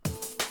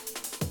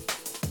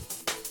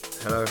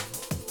Hello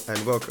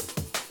and welcome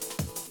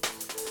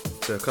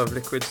to Club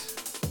Liquid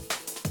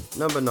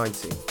number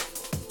 19.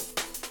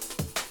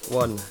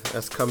 One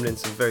that's coming in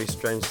some very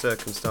strange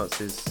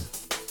circumstances,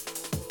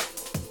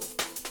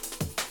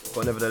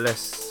 but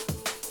nevertheless,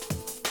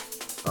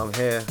 I'm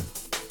here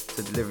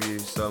to deliver you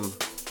some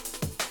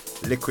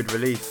liquid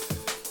relief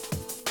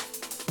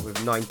with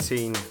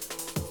 19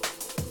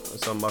 of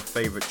some of my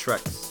favourite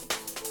tracks.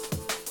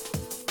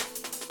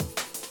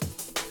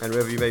 And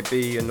wherever you may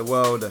be in the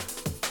world,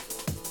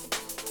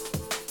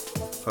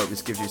 hope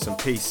this gives you some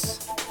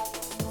peace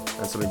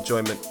and some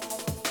enjoyment.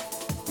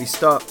 We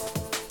start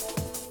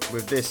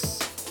with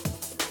this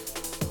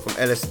from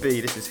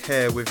LSB. This is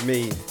Here With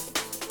Me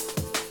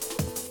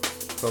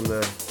from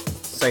the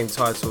same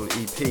title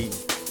EP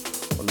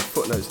on the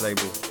Footnotes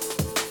label.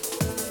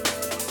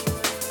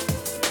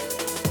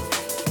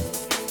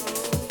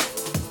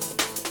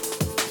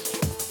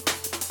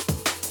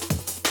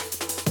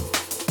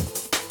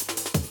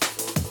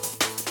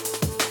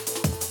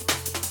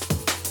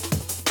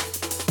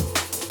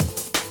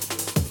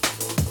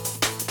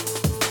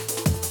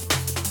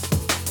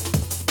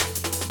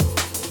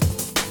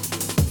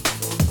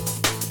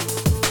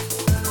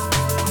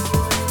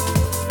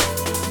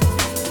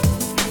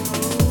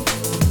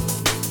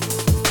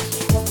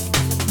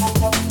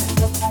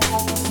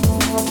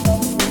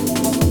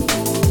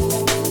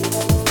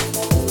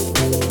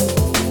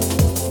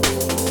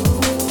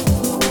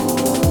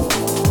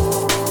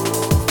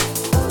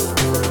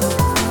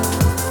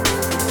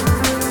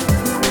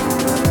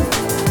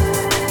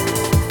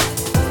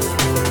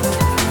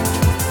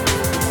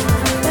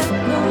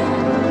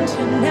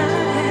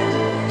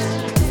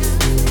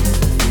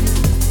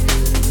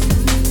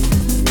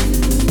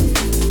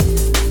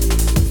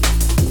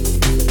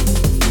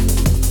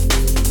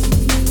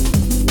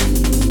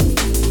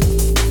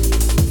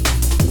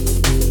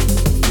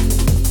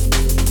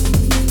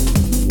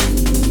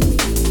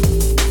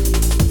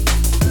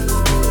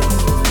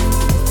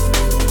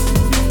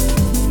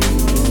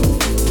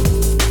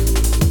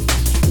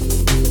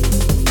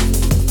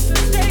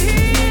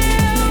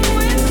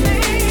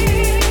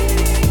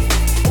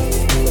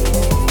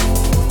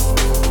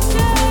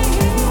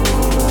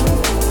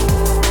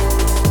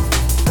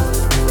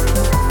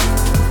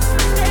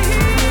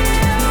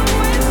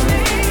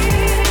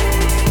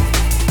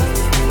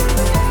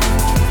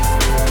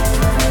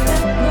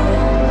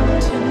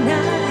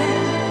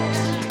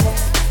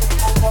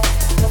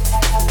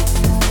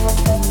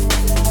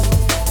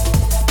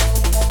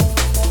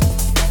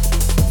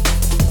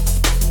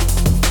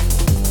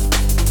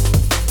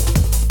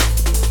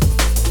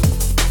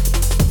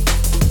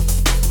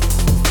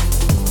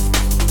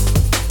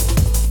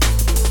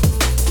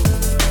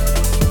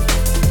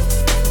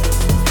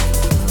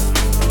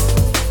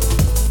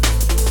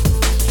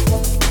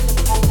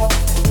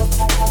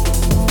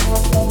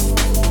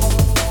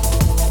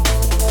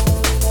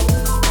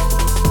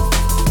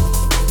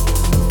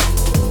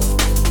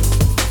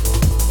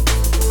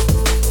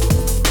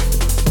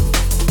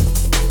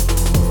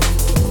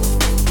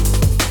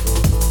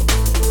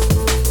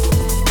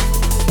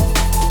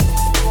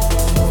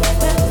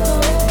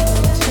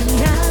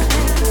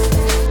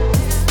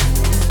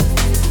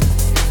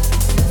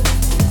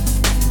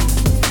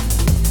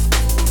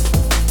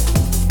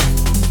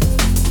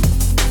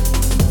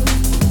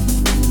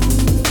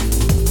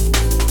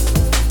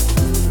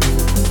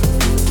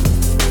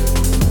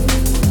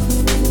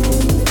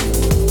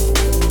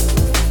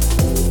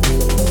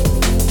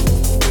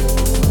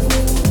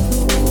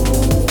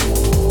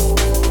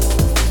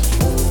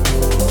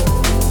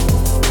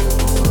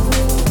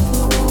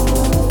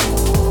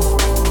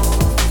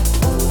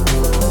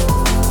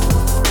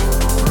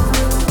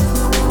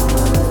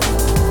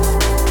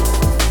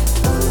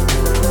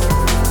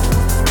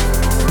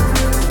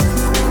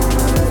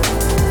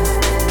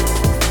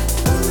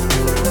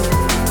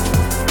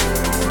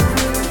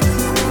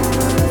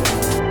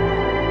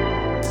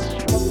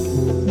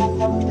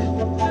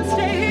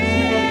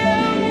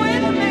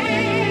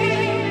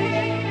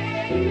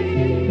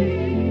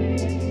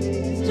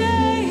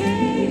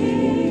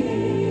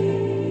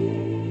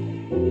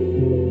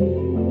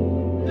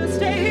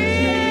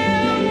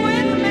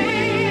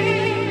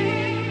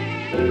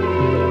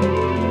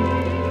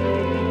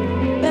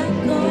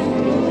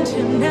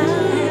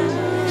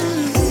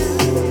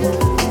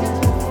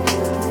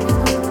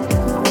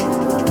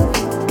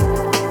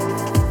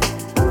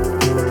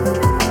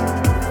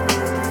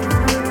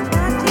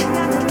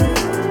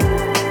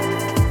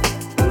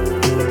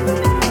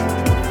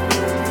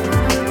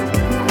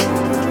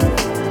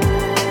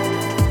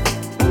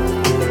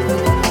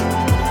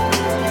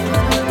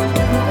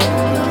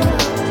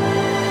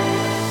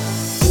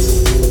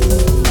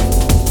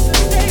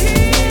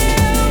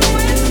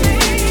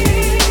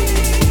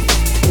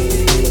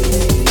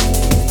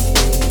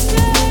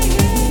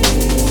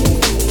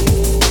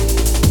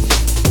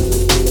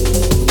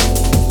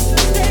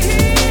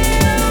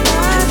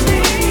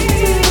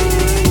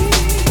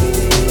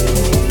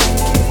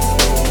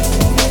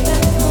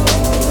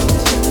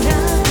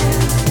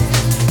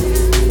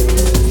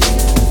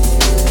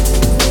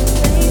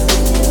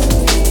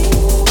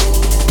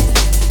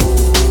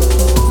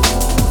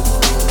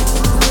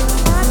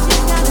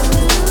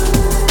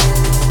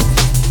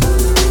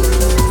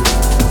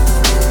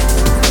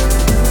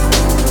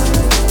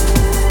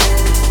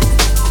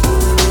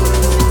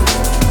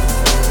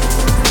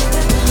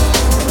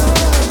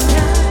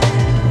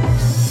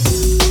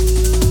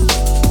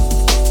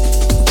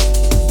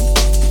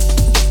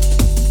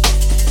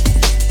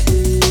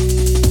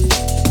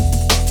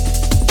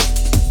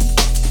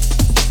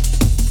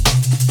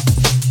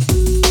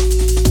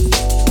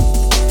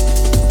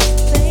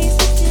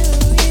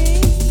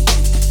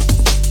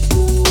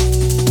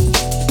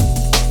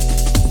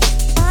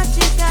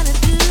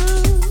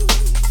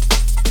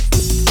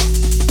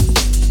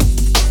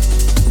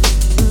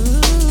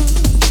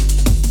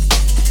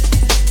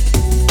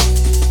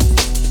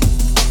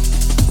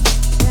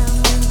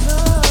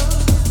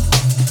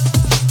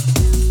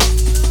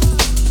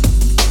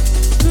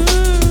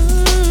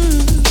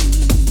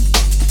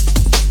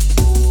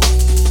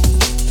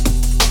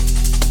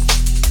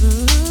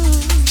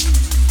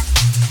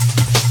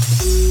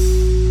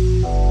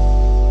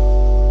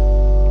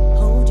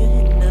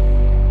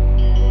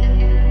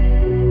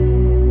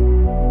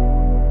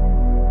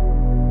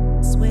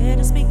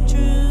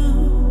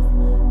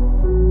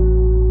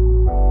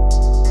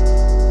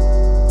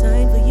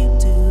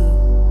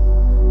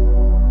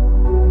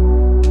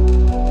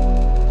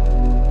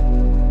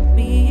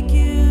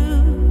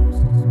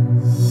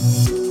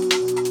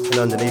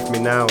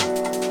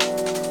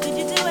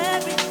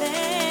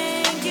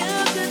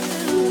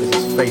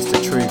 Face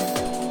the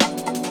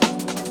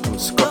Truth from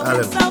Scott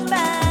Allen.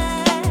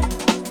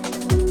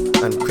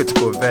 And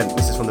Critical Event,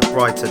 this is from the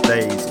Brighter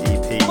Days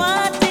EP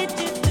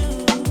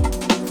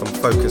from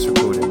Focus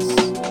Recordings.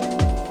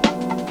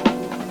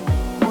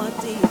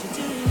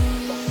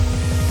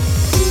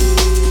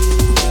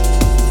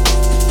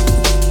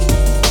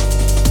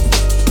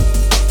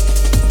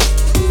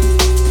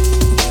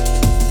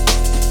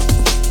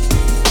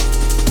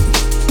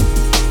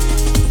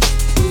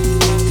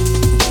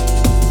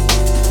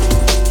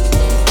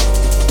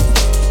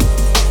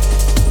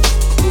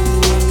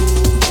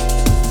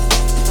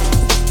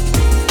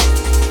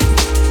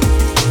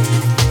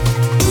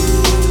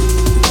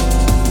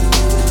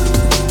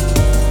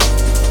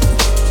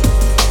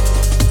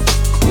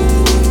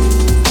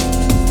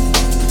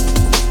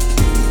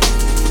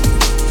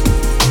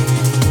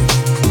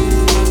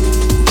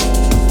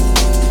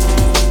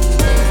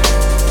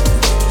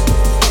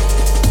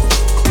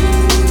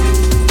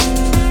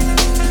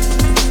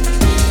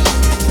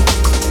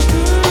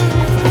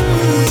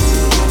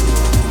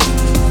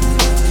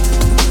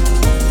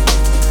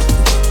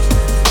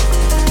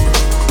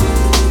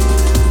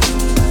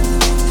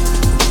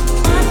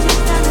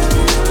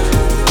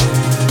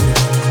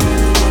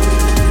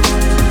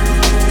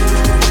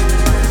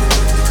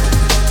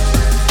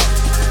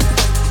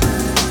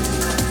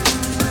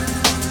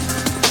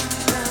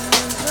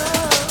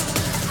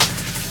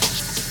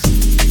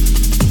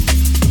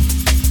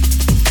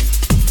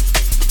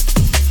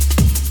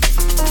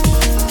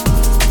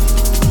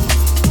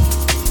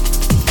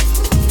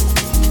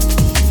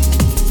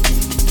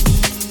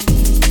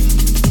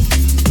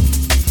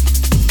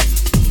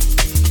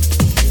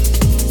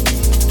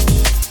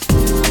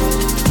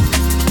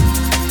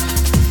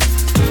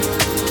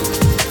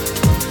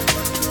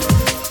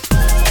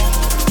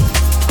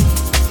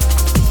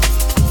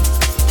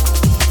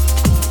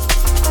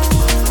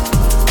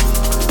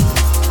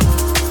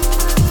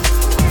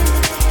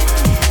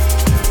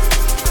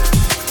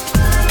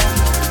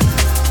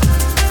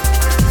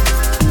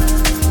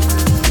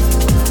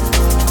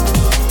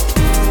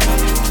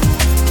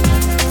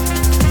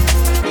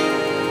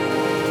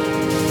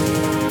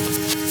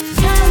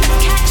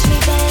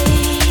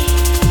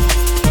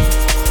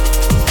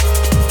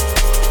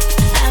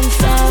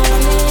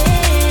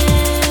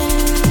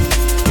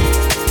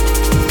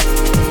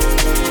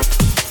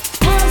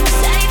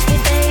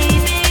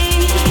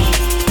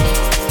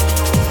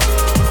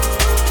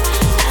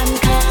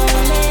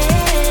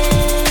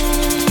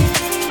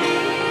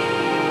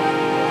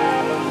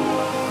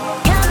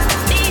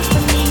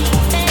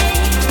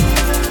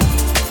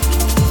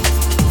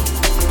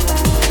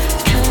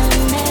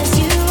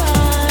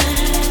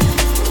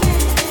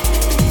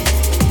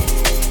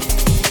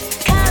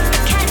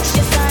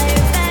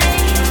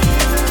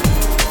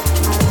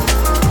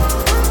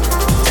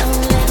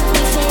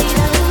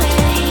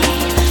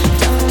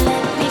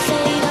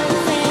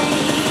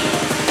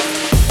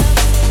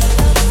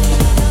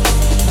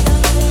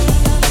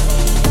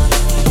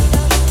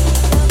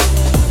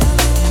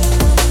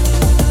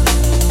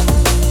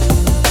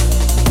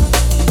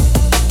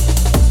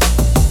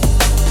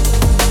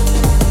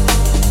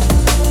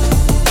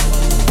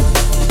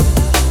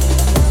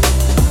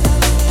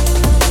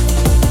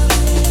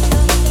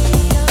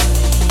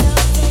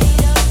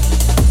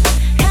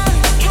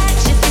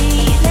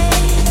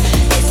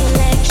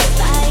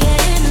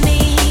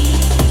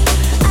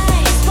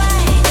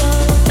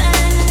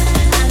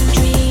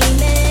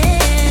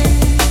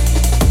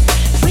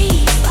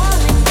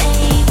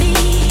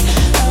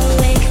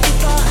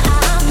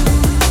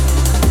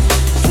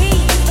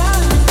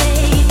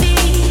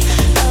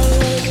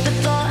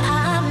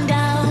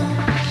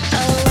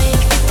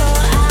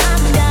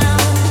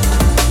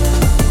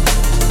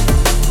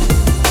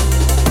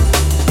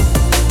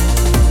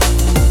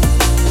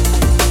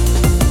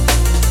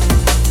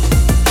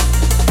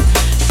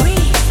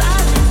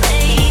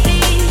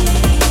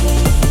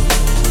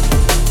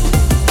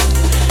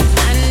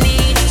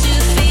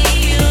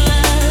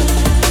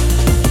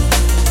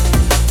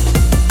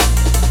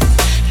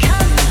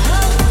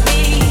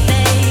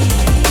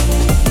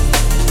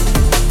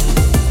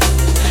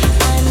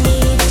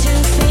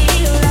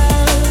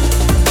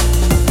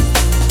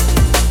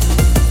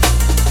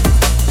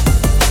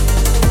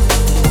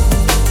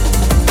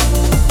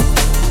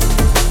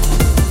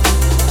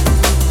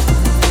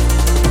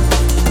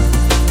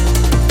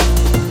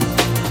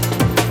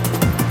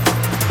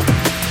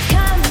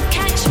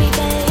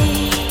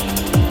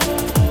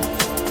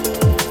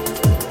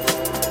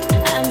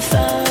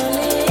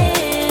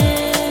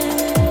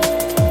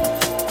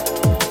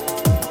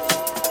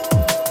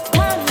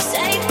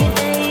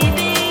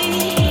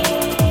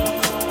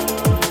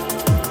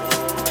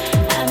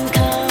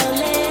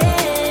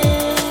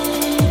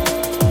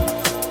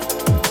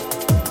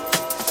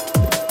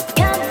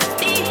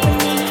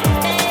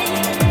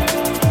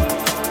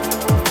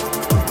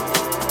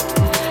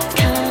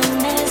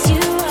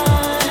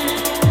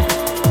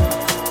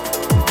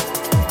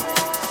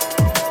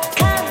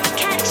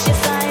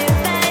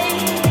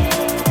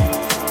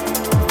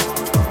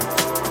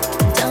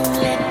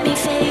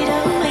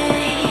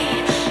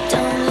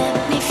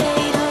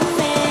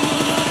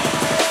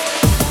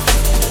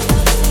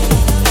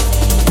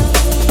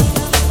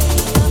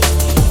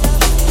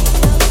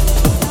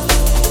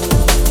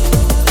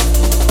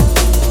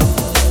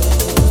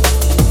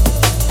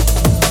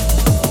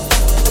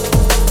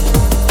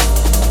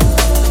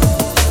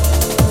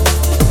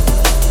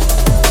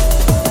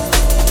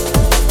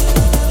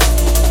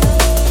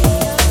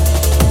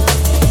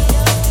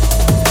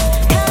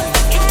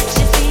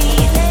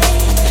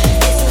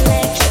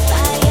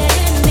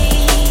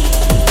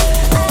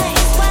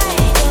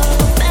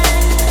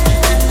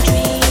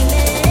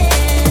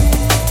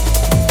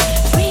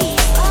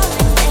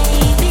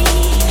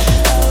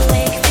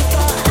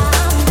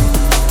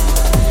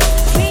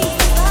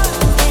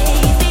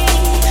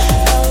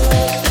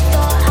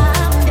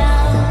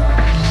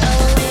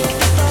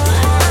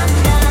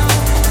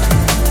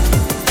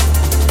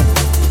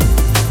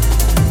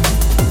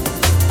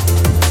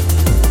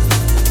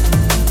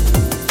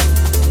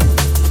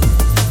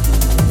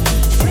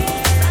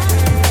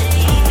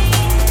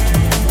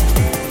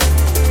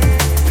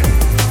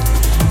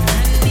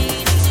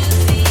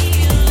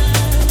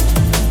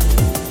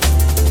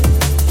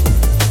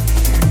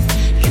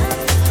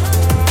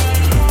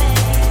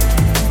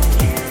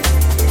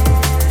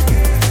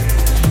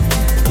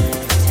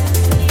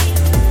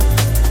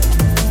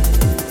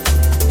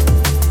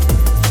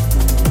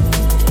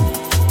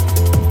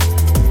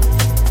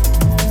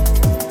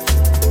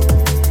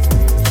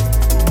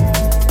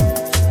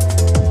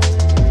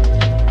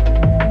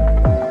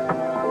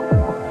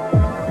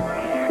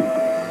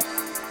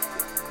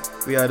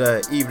 We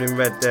had Evening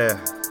Red there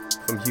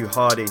from Hugh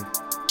Hardy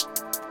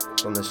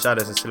from the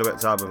Shadows and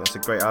Silhouettes album. It's a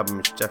great album,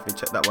 you should definitely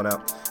check that one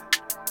out.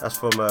 That's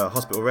from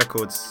Hospital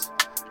Records.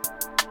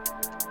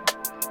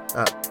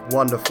 That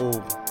wonderful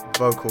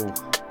vocal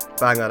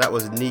banger, that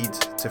was Need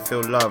to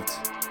Feel Loved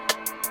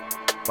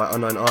by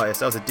Unknown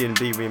Artist. That was a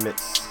D&B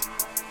remix,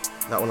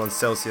 that one on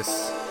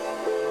Celsius.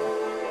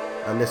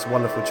 And this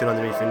wonderful tune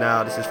underneath you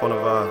now, this is one of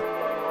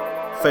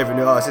our favourite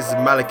new artists. This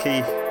is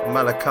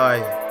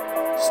Malachi,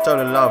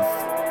 Stolen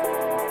Love.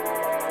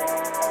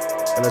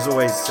 And as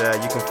always,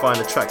 you can find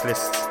the track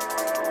list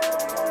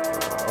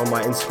on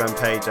my Instagram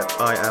page at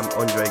I am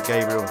Andre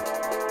Gabriel.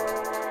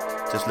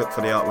 Just look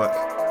for the artwork.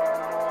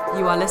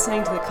 You are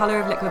listening to the Colour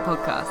of Liquid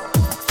podcast.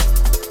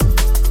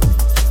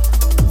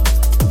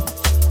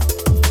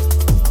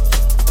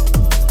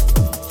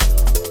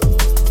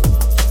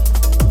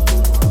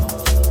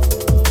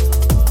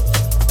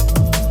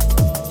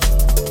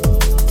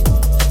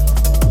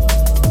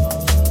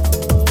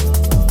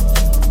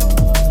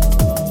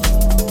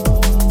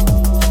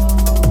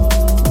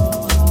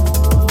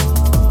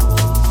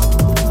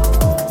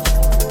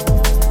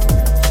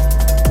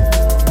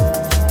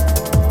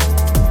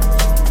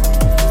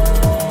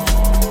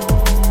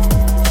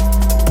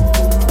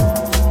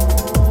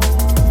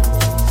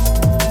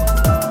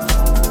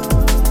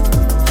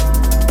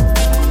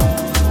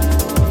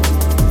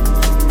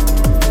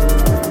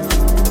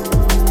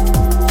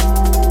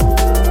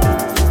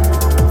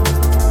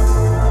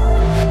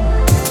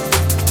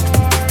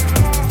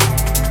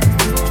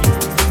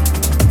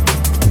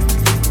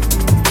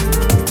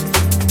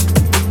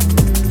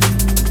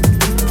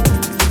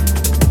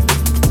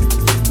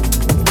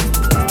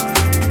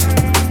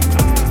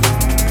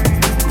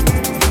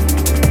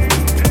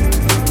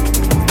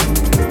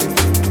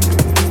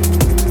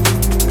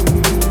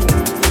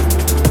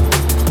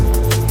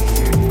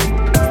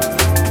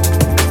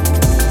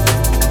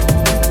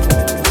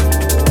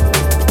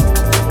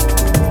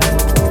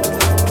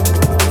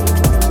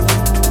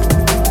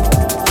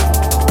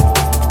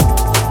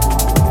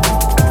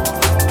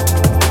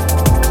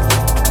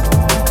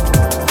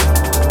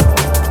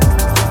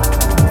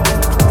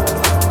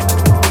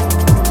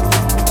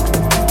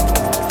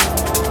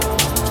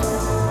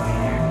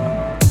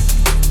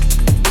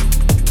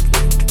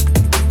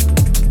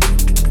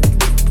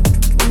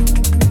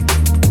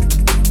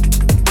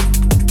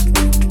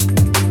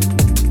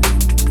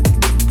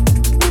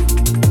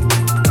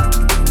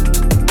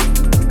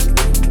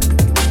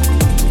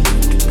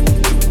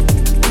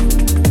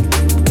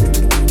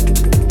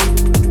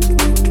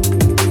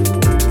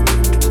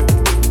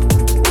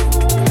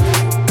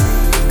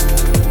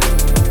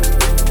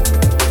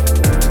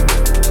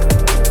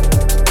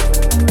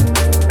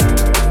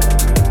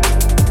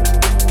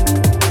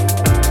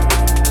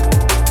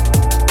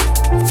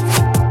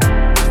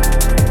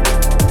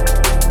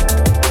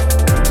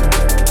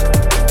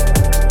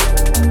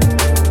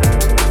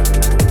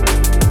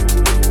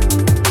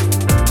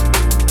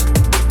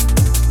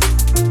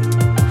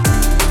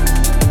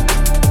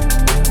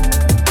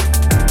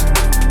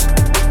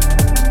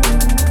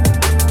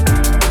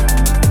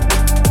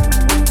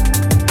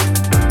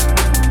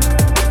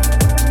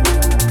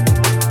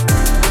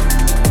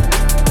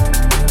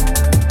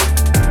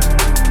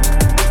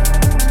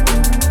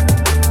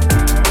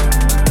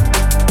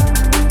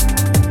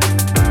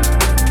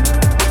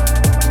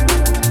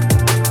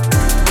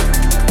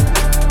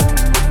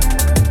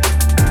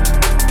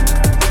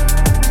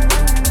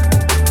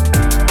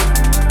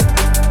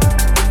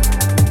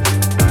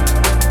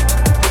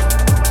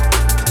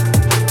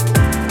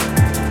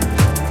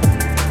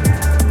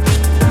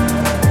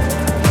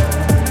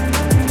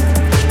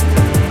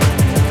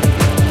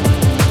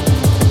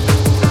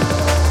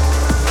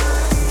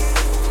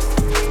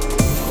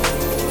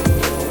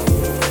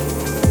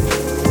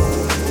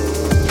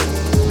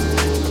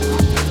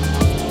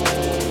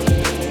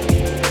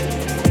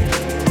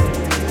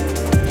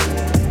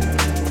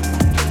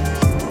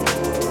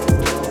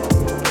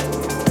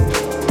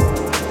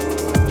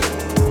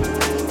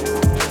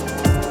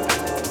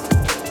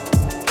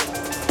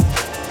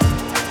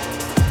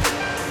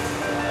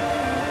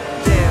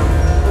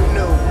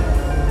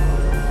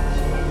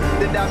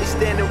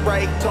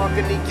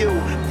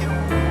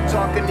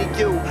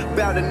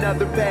 About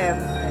another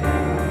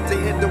path to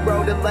hit the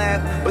road and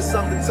laugh, but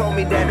something told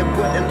me that it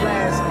wouldn't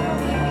last.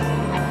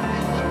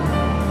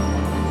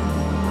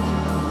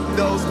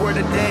 Those were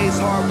the days,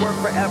 hard work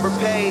forever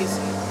pays.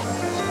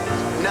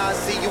 Now I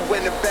see you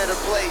in a better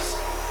place.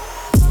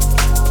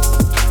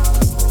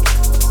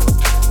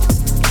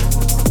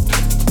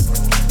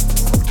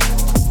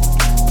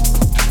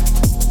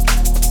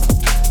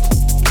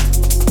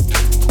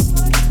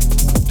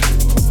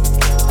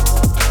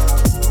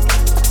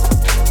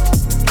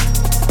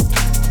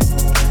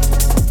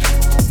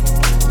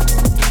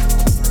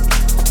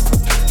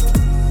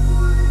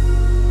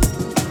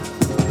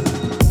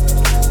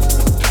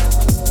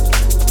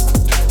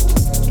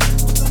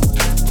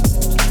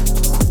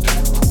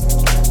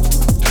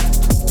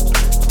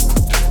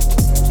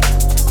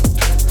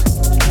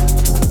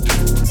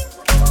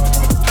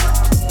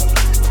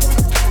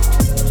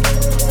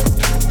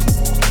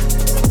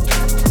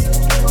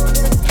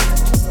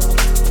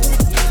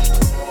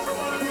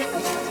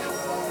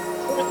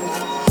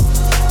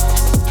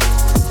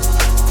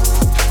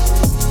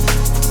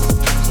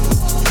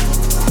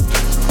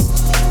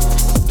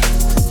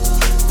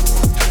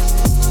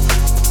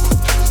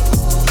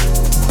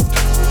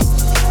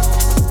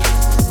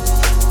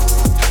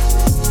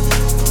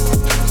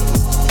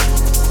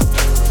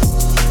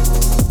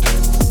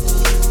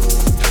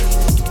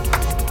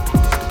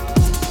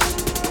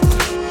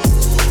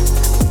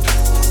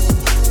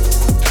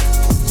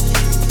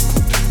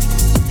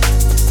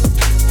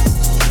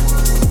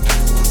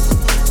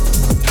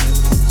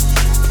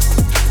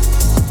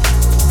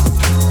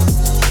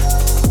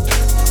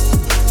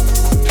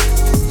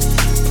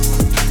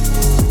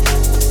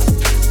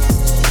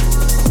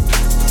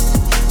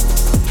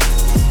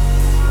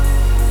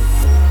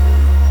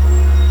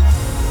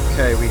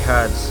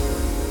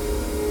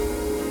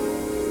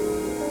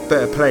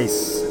 Better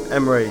Place,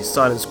 Emre,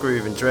 Silence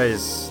Groove and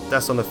Drez.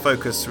 That's on the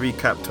Focus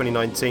Recap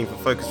 2019 from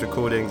Focus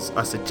Recordings.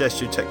 I suggest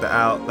you check that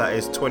out. That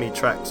is 20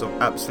 tracks of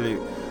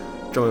absolute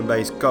drum and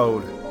bass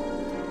gold.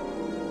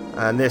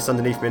 And this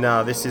underneath me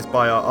now, this is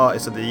by our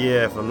Artist of the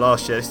Year from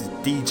last year. This is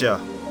Dija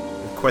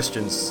with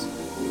Questions.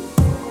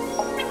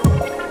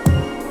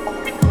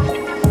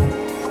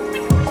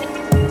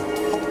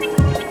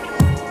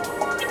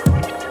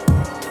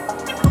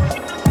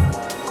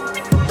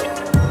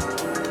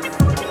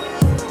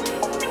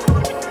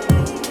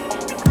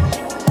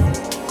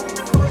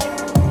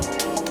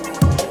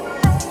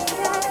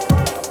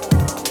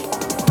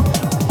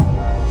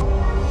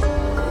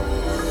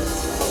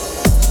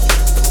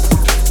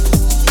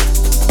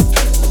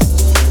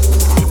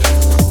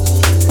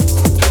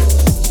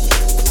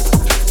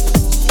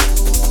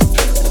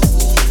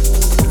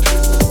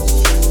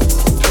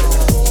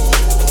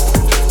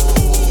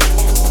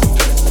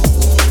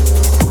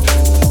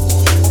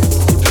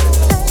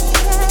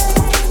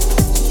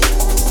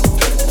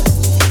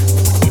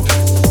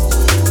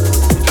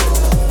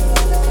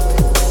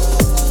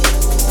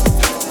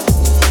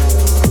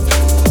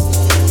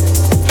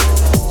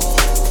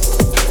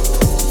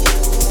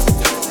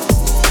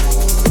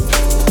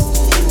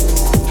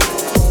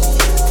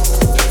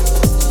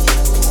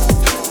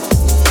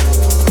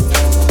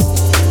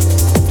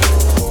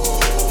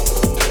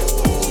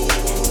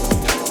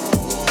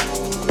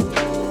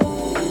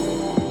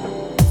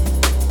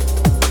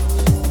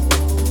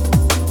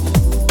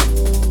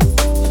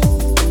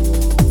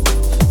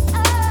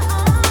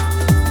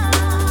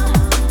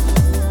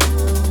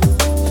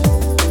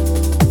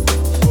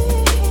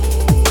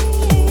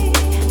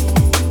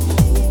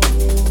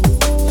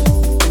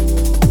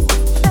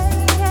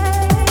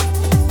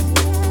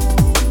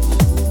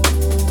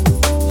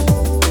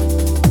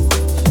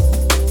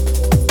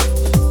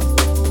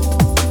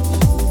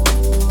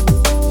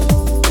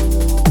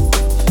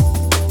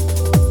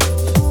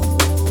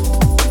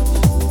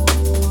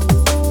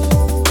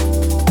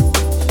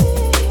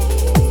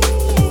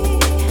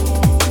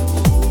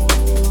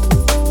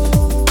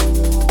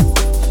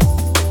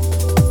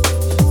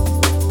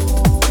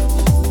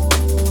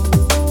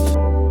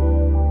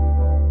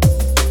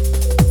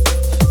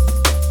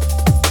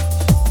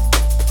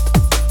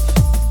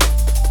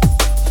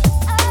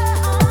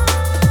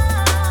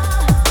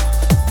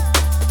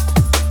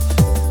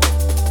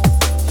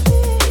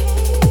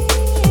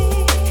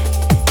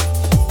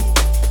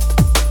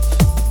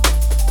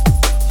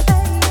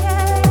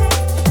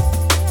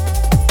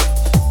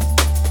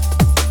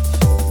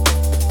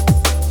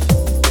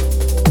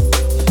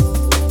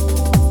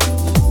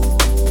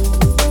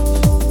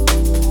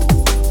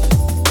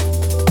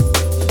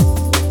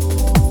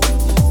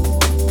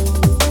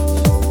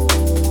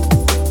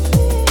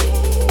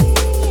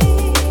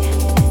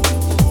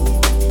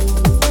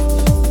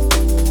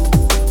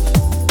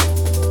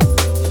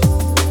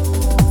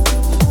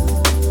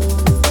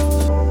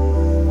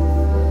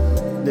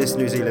 This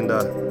New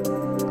Zealander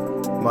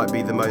might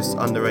be the most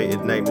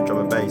underrated name in drum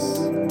and bass.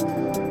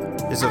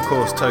 This is of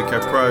course Tokyo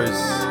Pros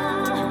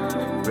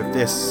with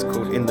this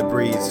called In the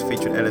Breeze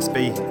featuring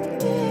LSB,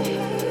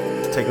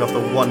 taken off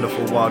the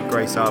wonderful Wild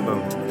Grace album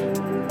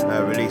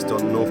released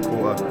on North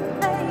Quarter.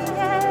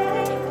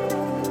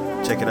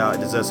 Check it out,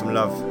 it deserves some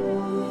love.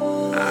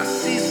 I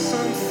see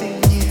something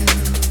new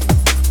on the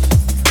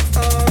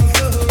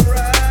horizon of my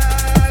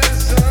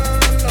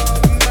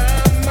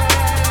mind.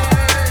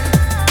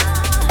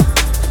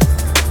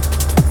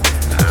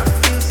 I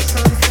feel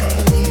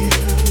something new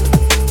on the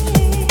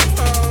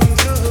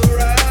horizon of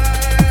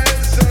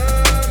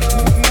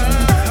my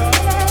heart.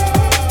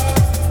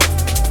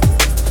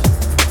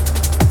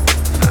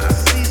 I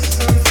see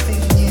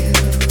something new on the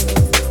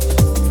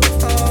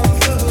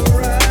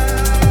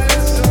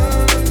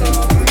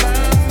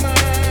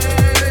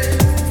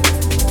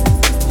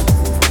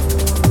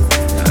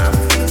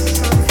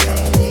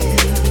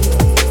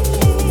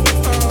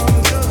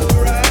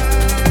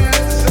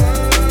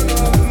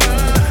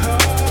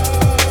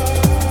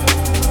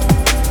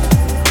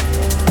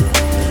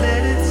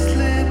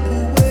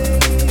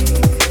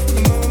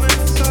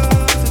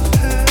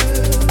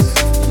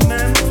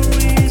of my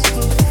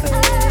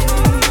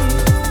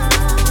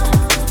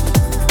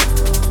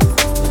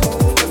mind.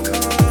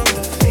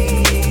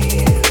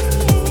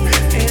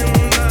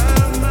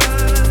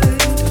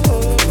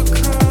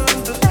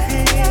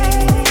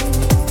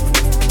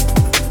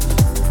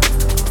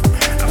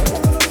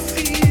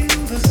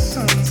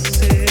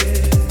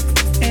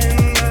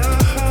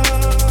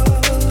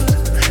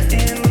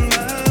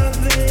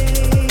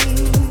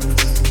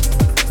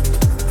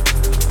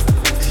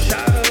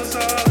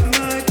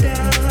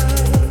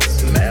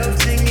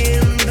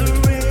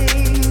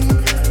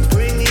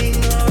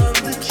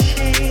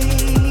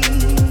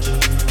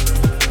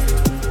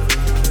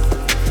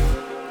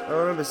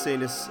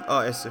 Seeing this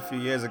artist a few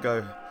years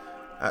ago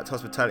at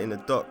Hospitality in the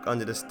Dock,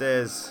 Under the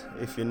Stairs.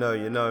 If you know,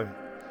 you know.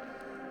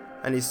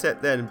 And his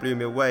set then blew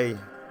me away,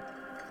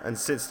 and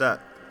since that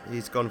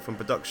he's gone from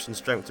production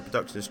strength to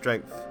production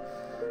strength.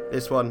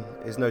 This one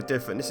is no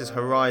different. This is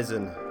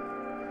Horizon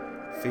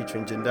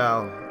featuring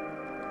Jindal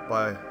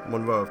by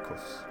Monroe, of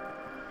course.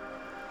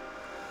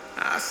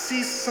 I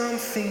see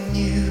something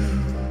new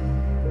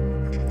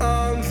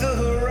on the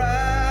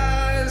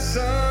horizon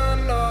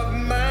of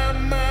my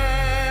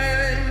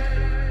mind.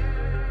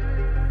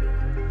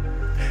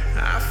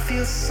 I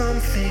feel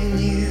something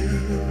new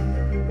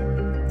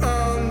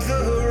on the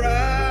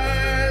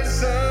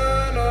horizon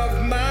of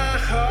my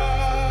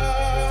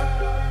heart.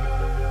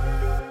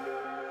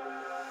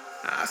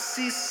 I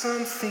see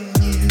something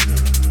new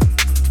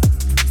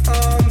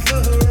on the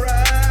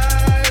horizon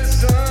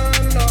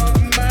of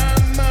my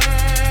mind.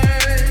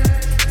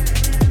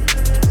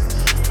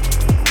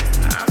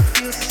 I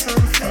feel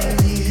something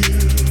new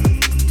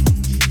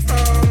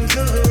on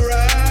the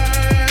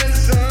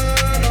horizon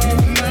of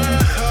my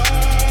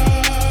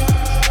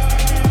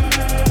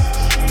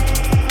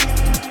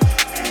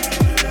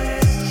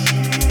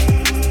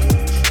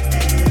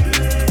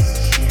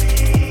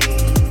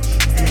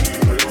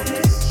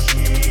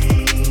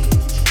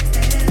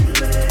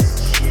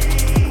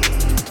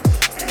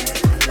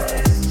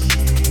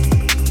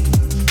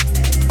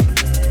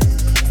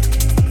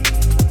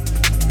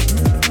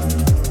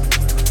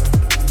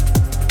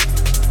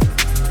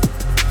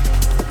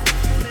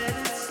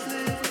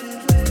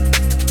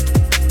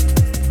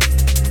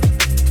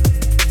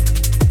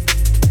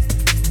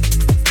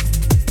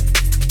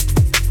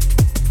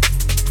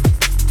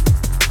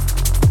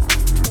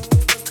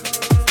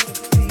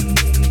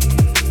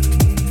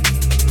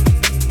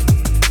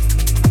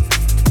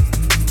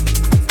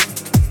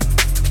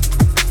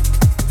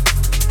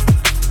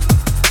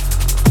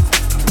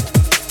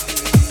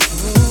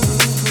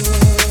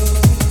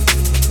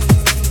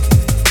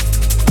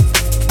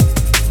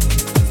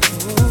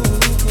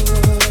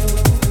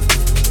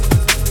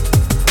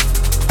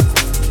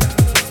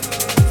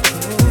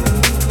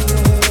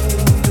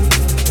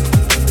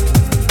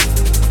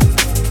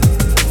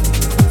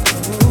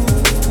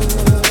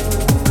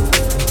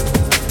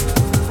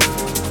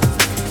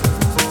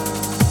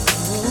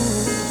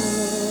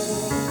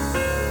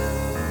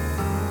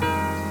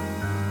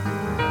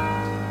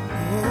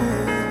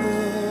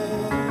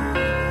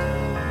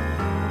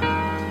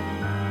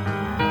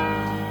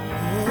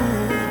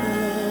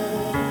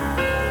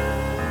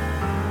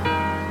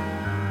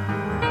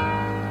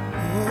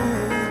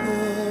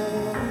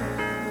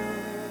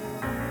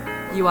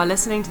You are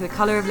listening to the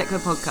Colour of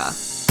Liquid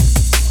podcast.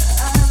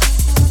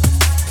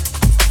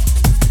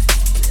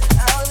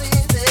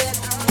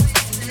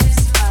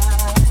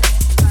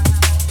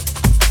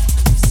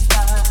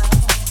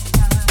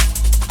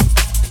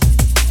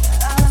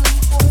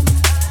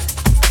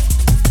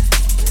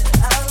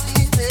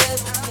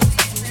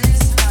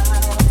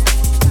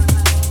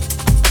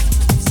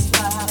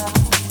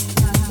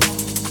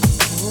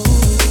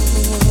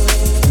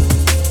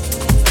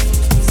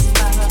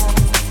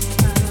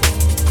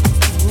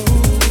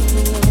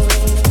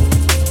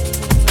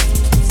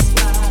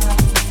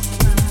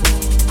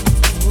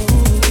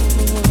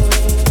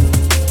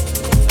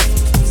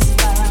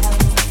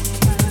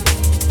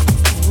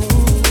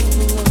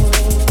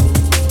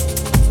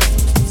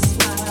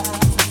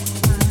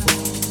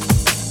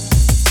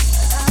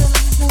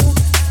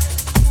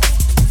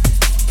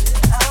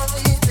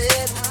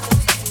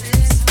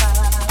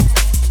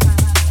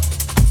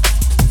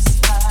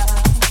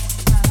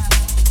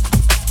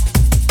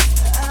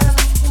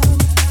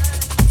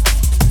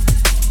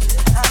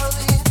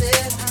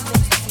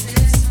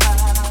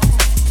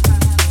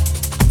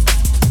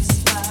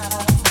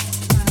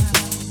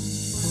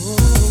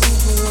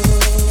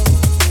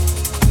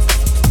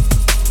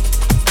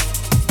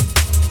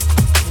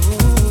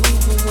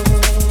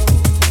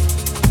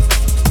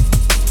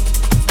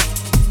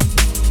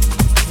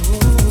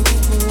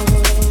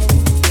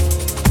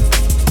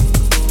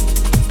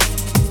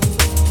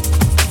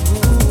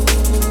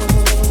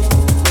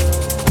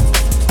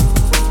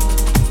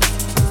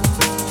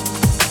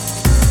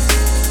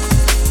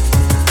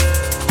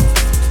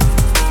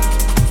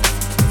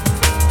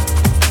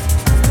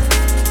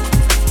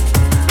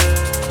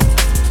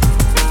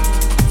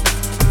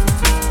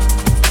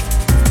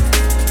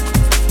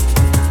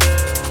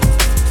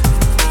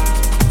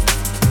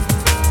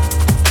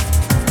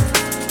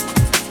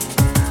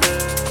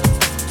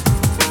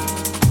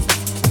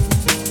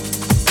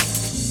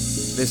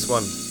 This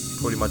one,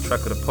 probably my track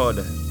of the pod.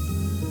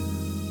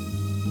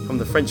 From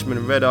the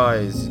Frenchman Red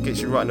Eyes, gets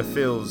you right in the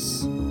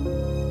feels.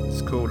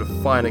 It's called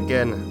Fine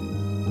Again.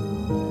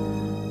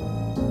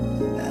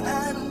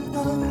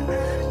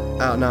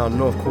 Out now,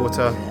 North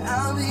Quarter.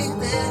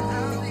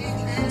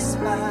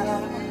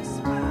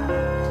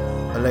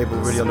 A label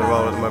really on the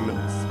roll at the moment.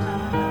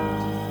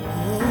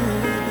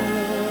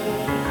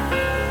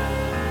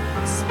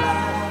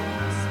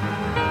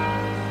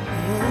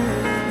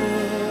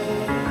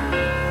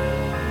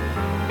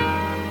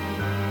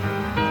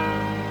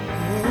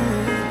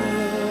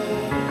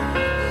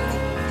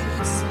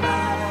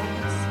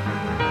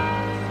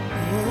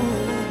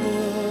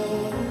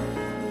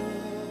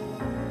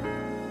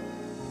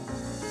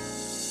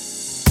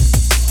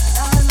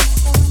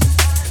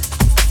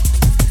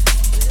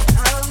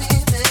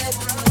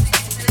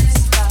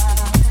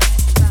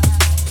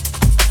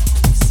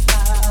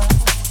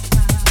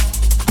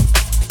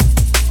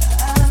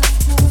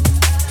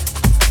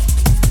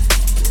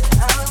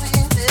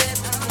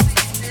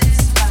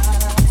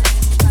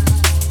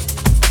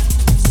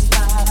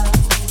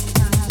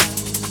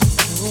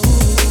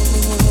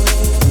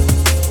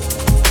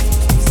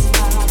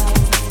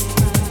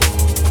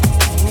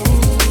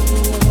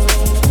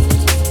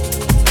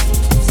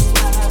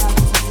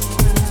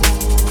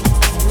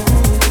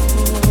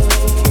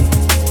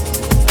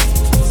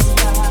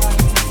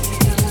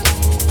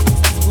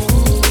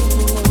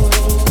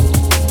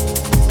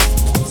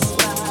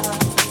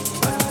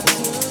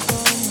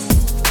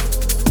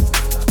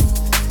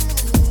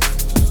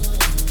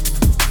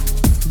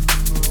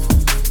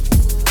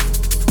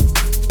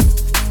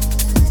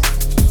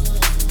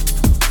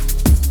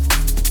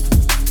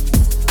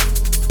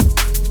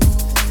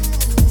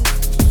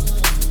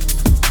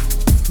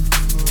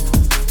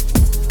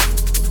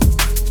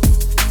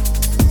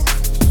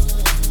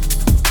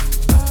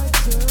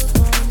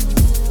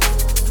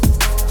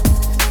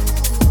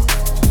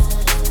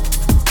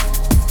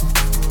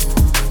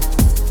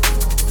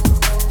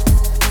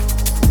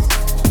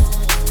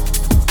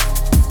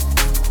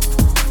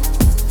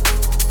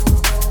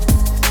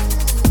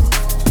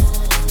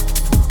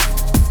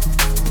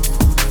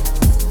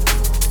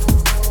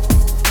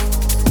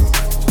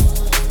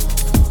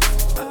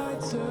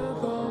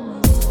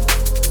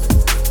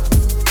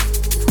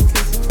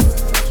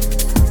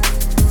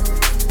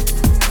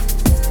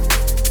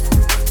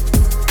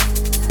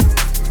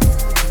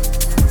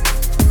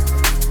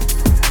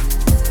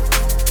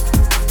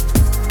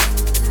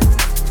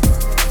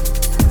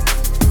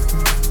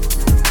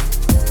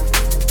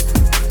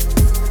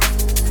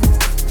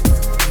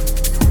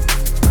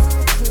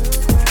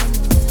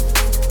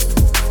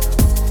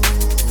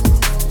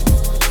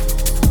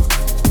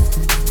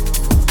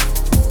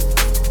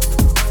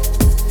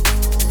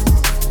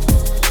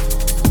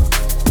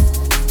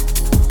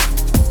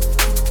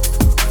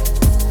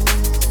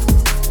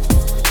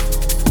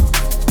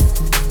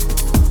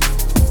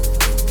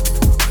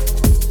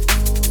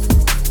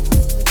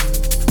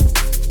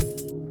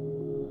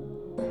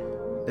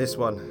 This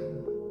one,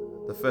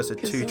 the first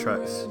of 2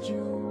 tracks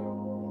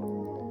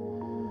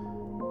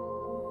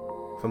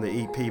from the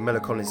EP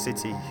Melancholy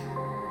City,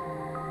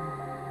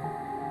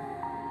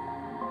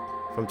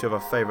 from 2 of our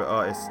favourite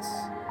artists,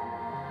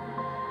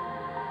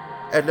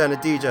 Edla and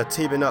Adija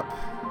teaming up,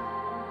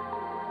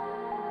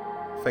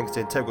 thanks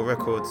to Integral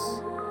Records.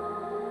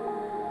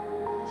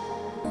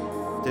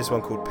 This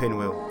one called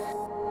Pinwheel.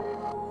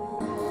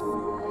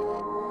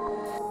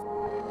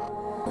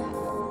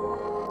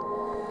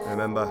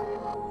 Remember,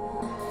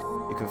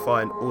 you can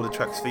find all the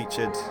tracks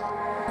featured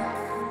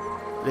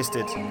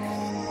listed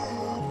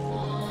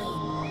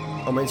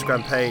on my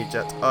Instagram page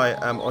at I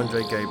am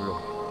Andre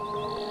Gabriel.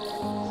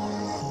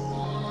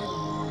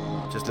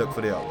 Just look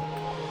for the artwork.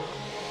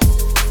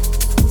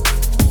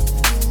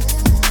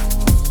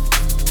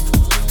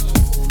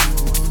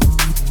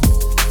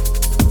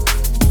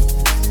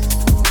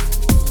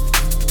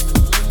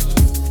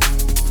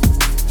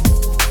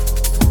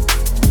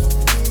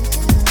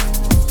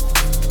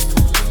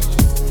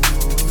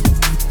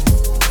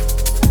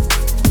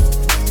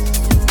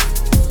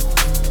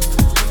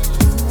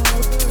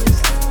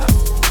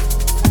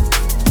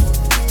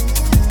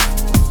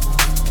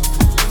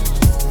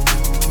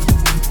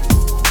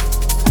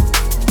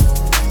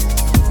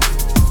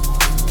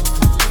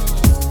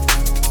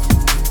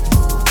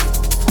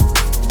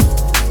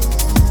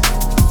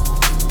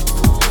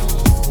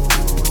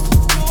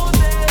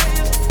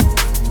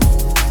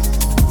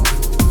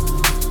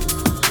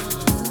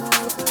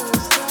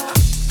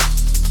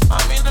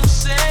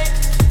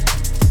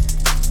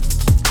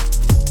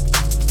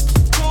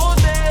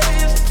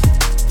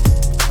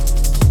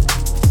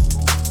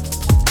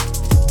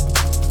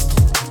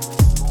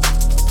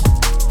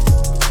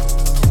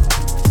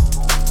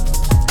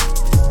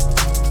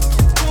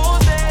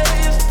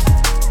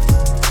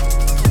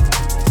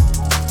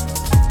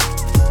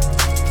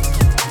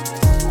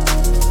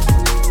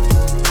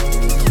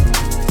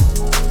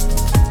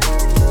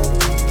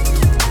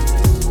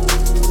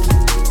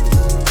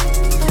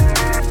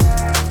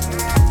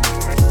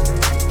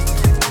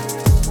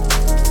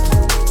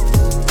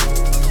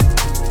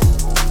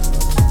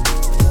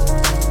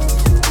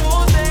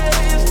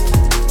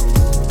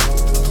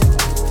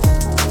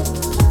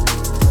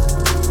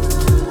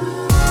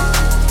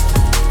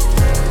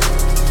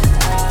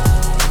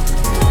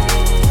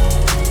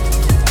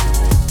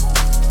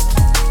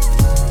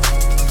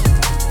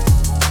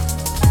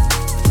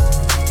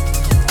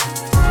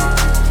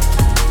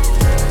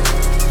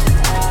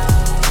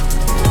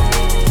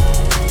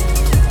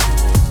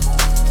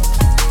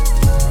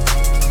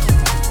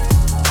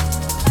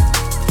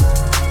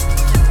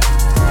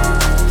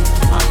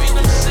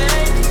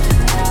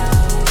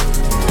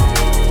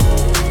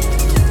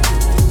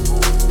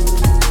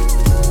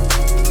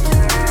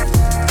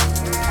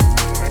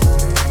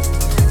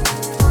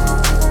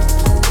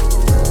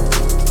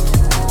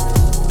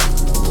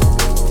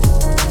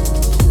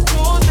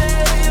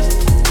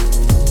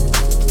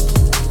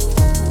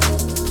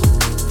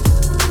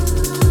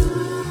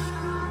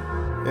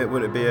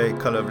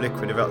 Colour of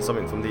Liquid without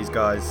something from these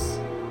guys.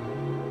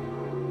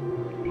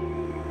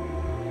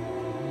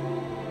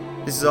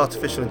 This is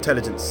Artificial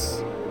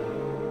Intelligence.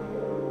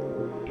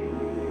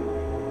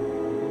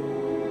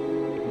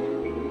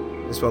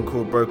 This one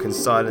called Broken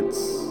Silence,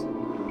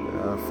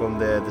 from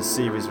the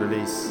series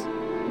release,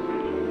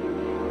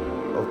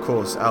 of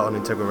course out on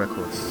Integral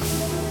Records.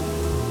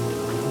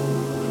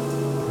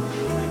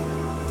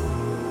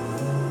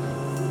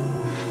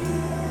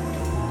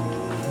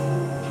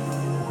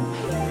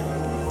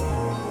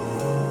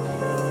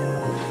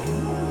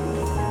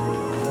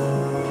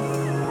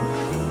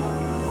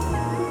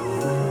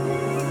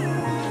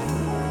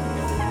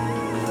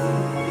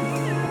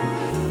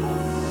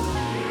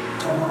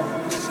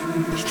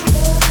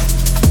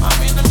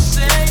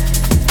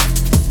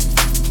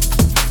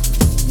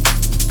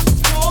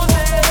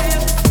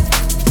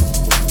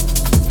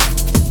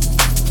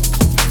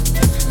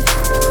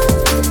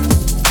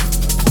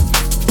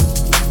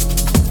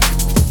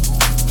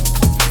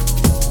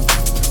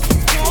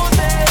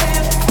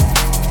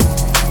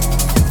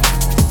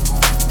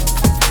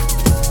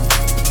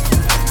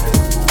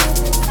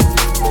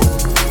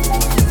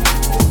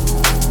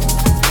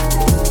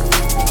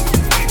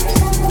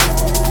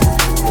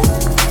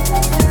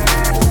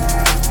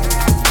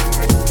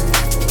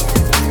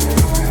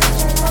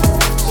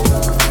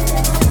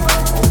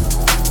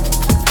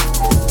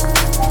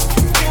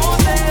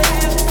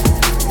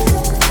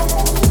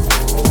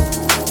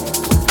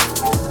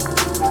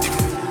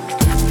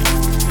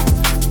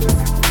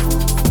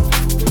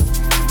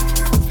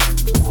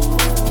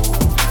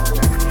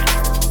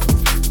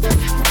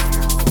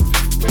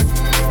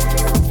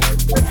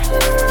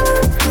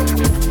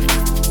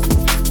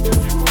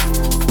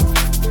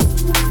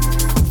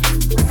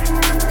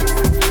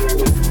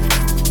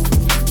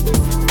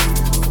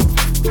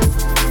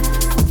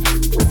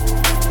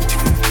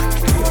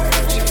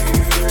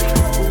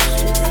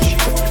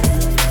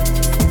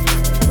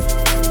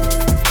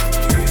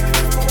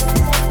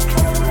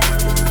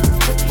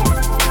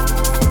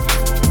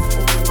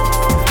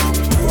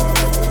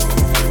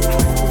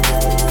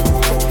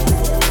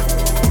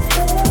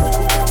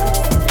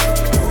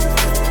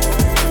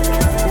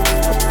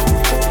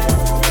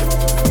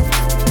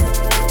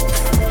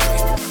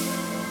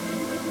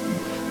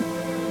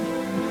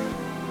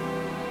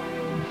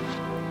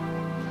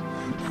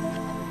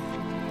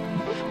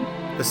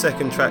 The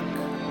second track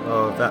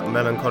of that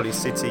Melancholy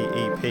City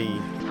EP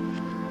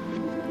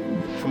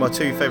from my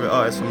two favourite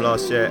artists from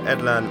last year,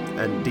 Edlan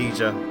and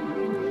Dija.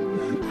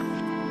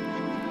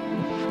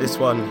 This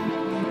one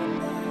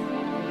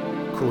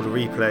called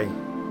Replay,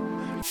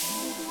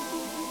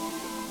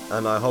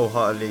 and I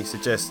wholeheartedly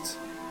suggest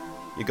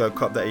you go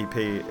cop that EP.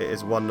 It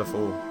is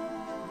wonderful,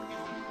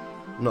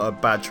 not a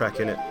bad track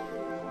in it.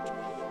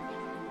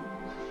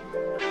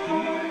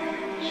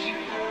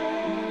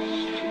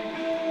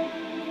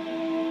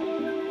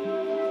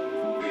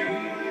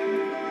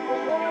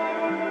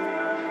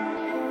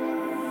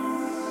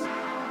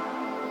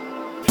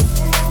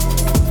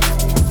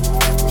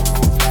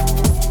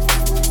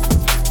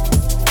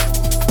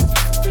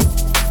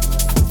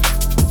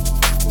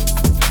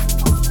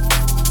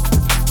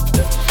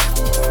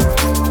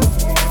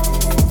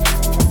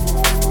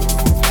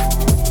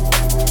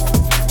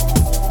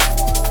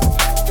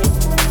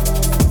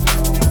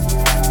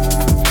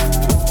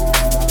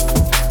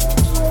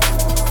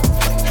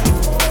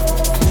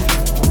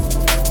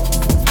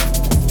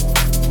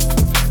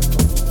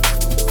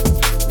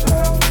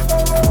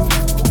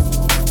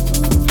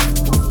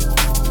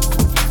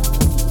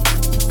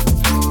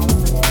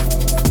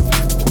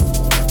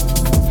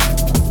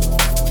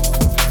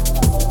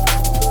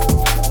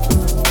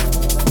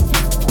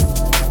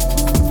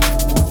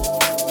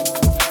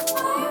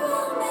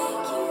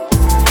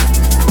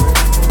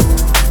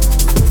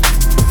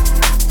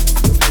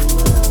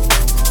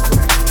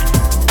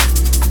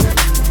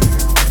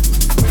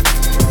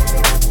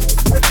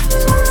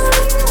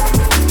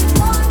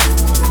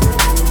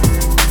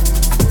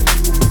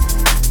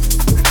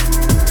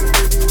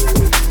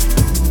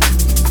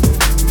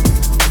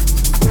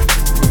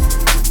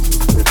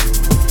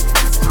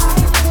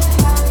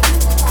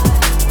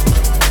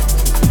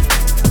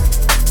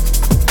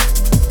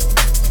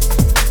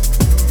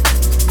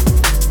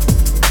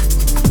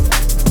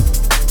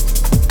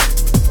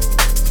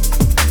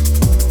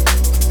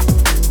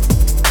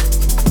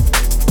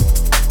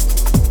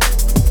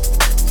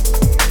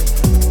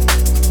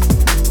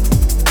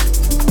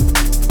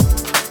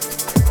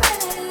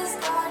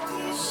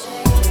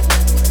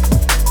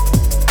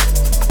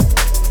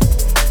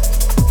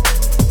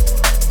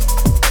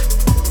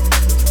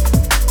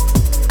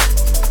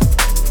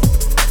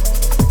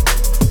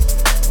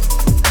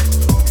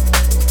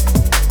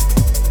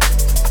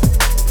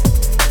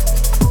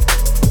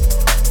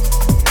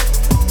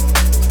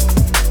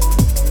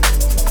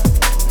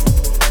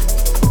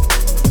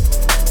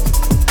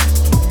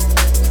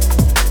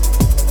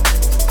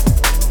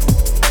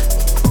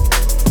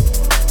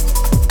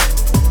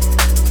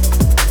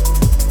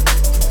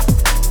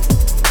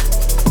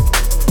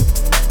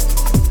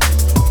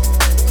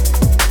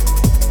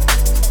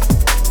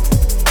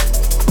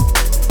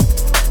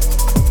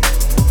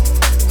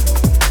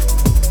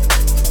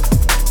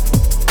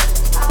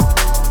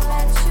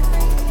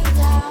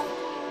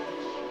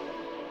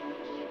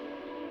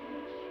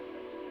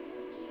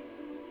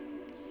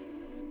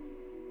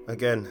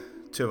 Again,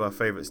 two of our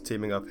favourites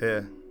teaming up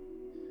here.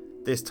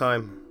 This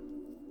time,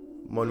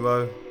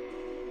 Monroe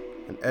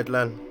and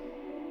Edlan.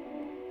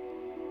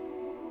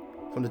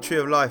 From the Tree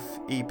of Life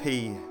EP,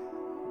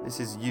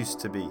 this is Used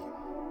to Be.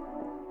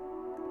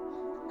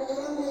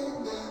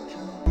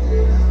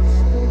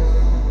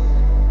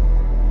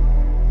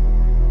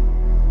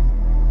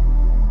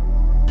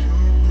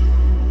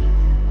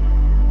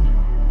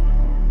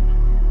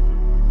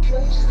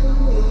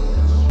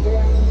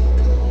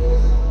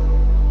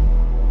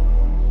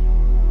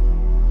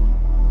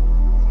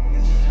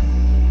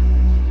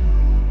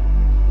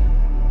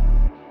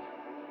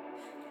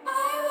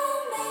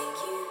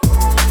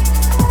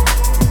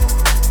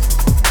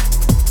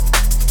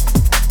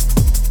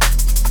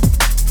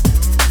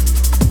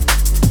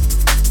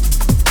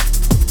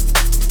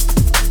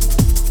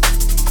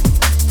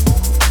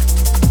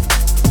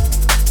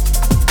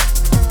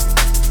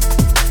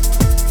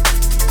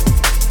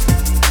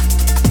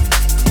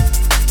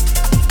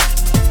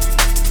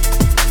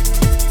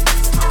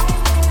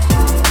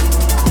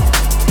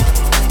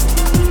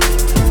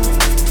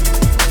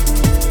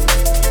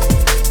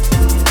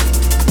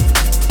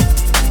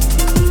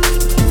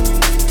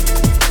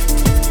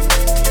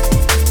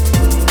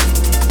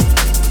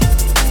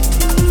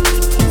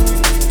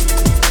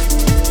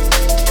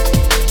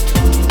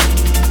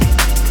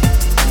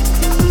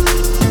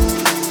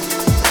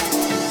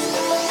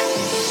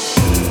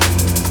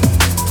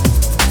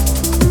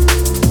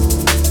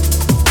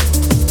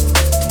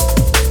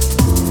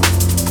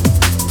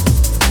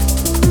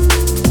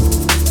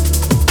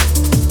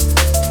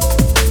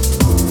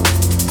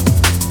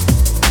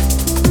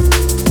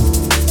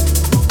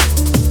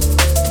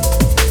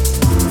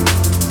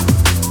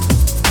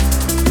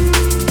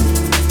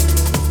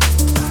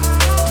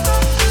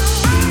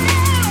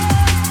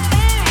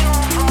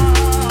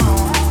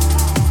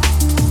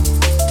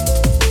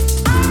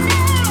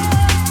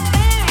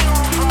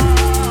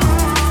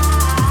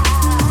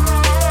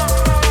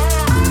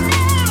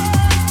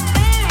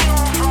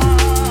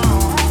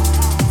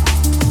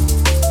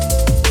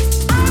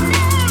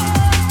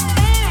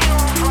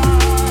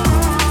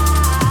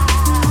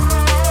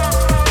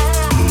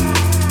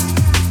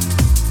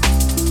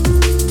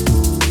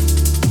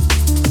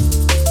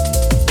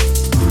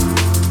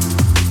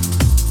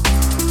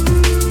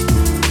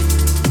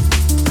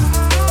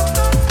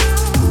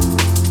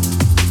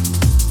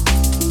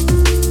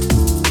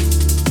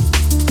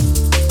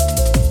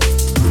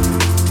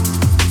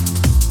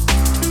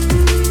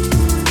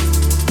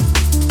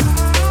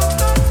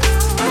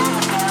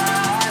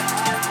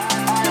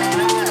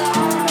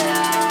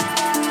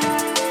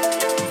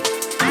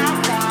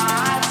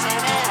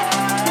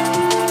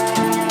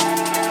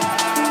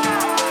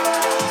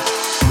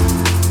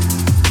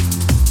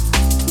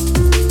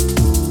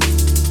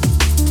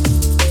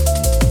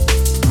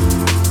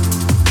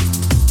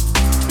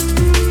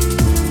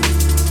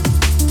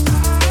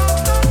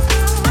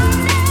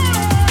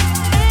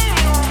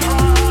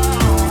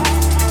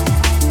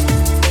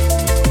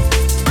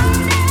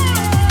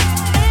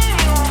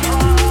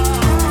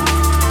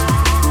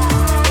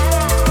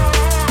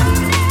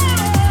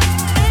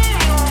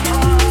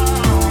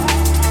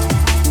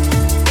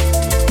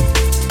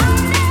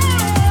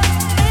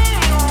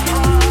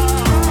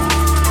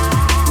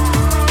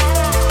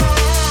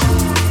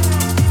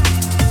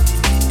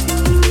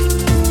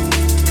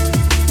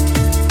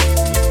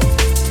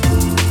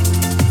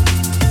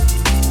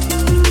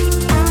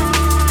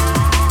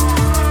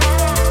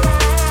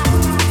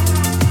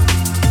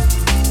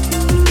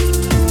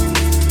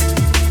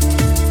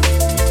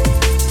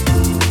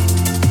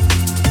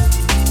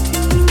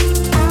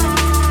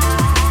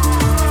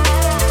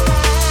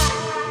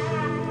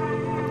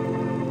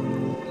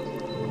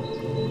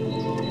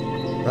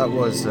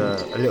 was a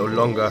little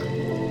longer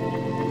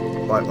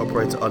by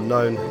Operator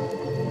Unknown.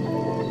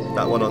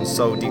 That one on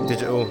Soul Deep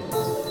Digital.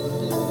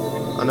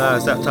 I know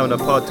it's that time of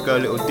the pod to go a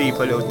little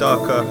deeper, a little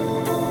darker.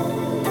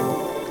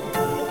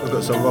 We've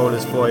got some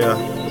rollers for you,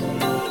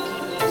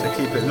 so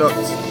keep it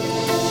locked.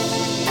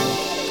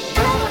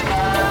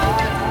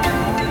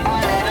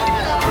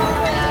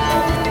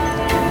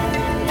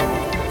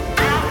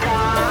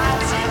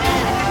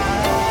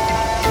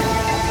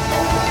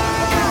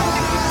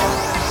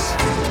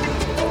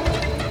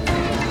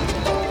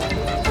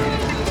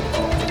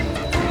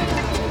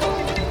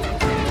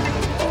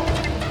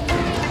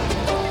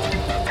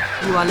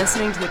 You are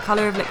listening to the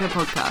Colour of Liquor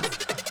podcast.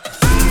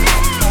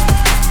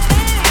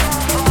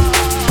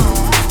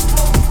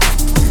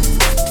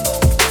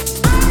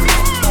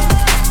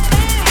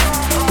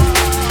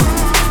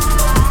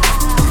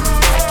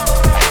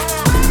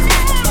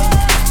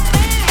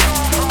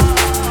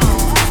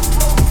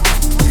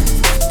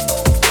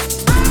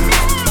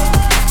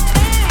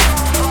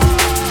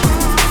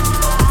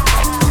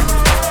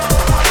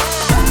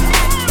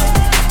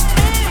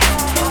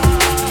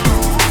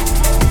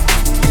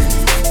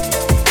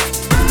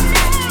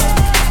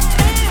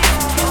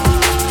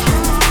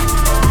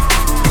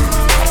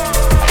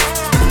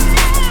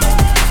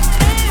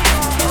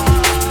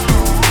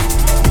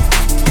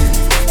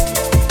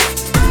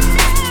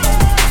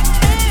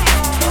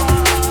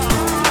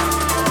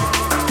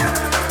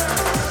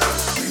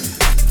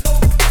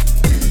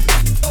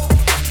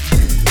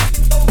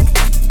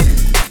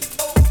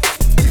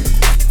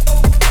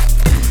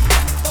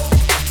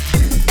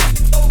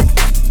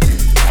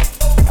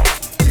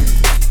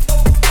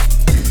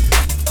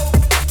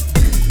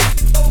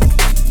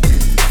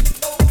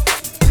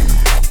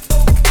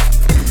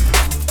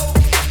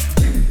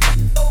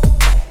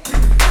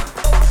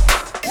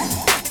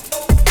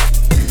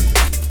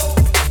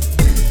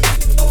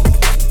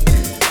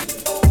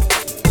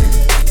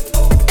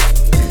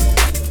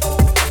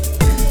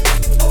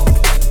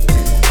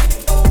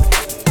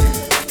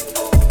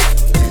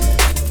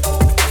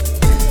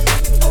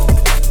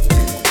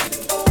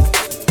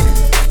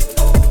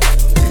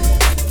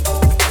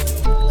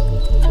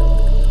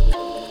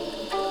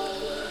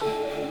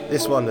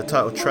 This one, the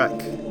title track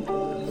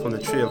from the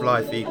Tree of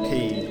Life EP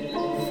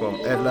from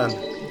Edlan,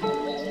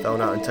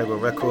 down out Integral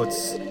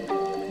Records.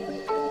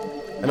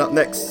 And up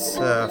next,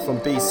 from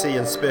BC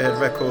and Spearhead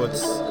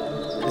Records,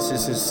 this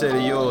is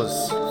Sincerely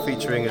Yours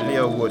featuring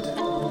Leo Wood,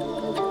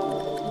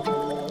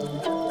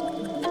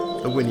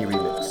 the Winnie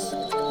remix.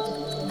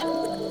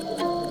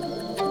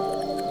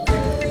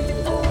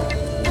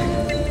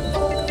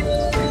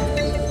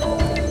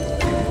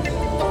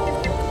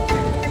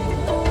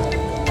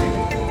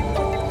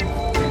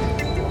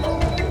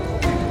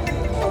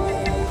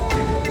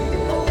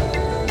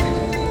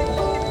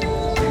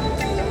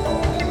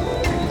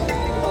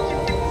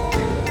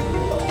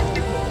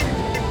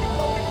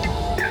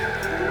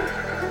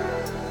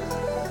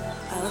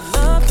 I've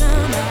loved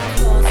and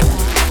I've lost,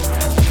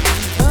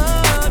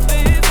 I've heard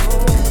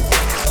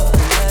before.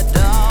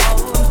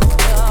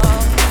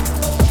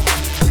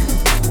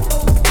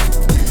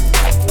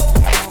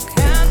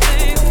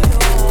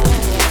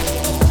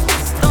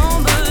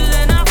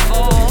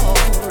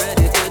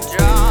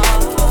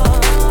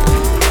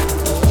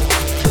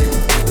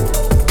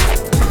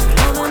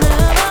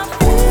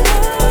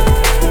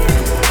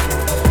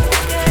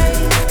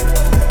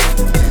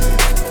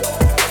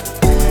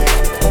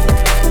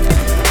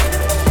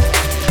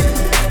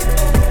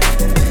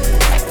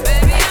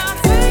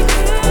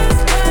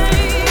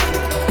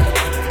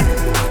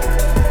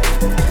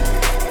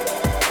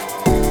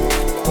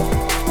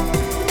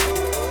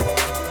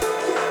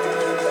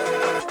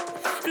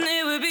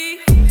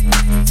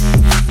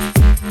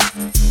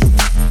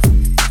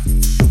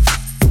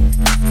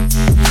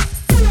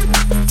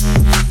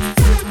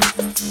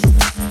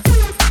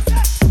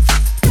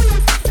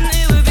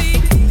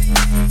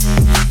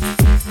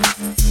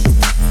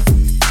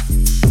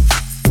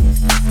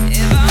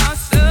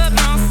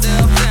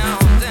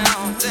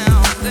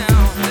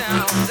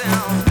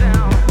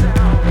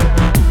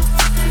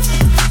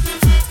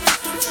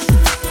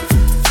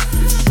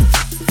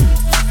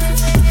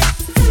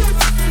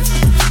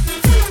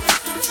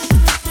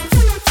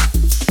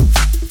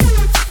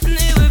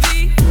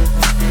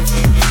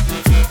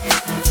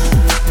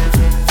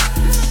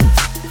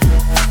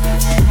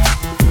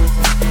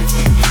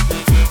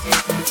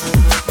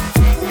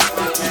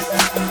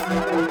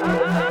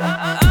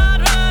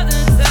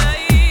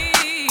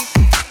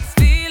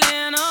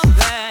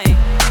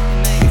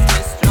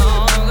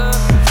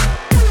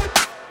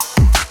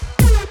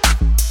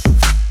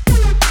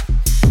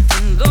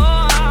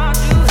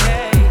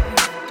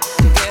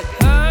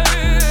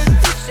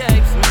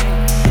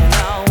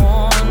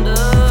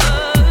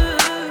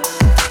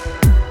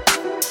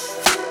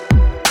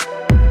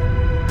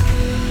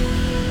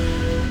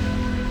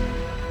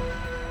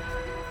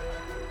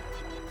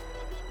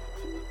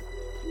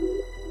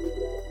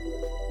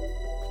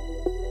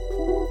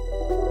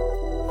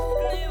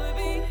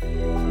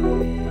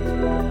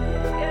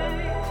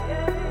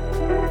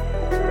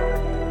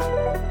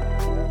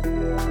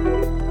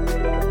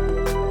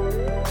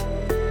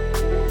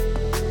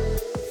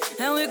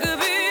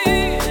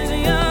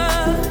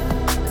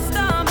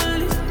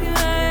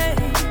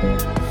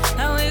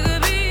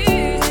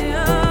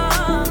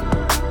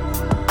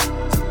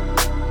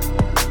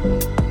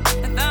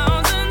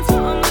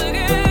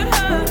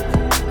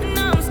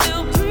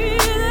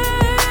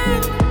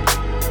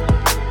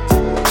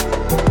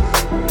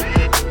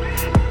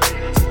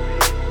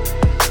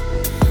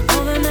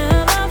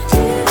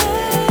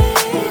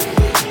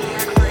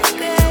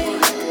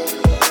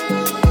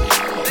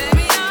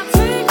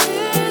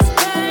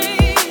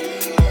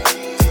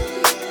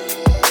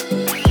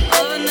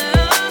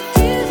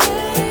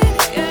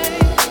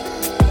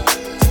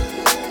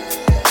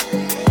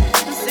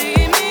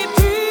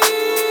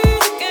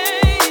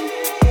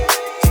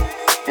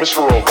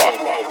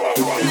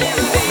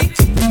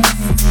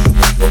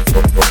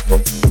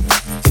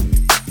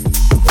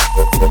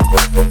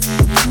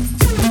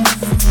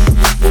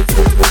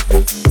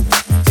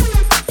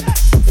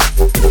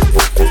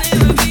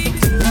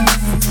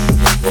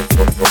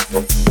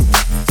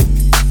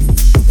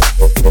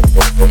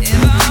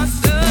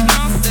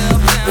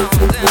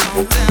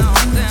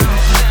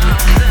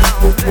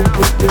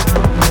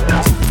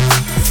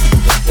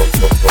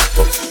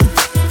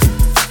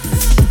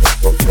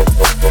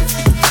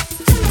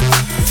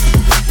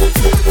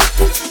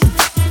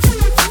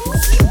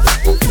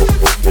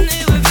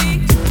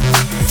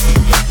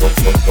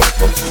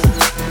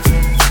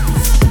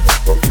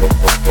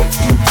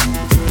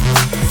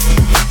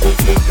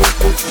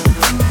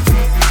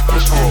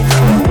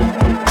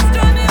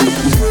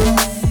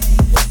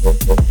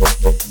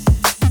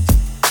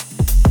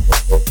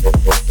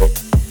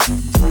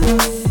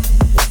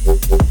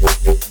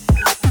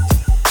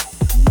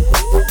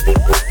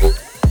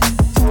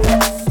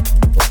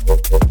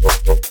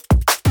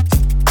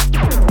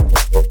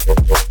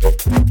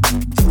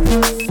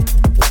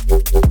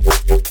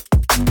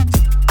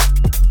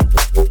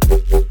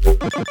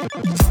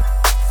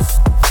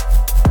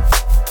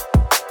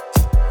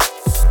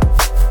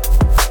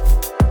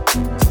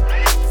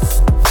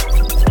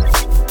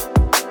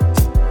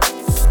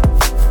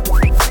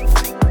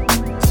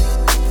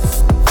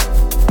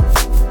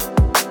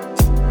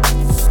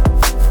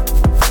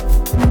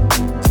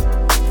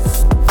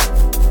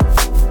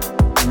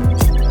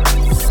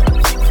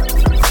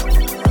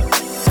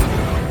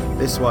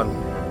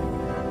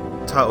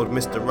 titled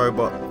Mr.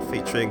 Robot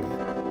featuring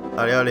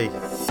Ali Ali.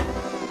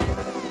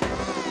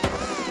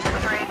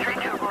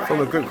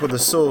 From a group called The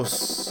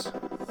Source,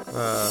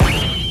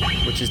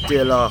 which is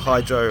DLR,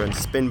 Hydro and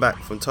Spinback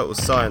from Total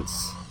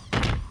Science.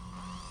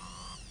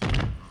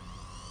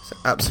 It's an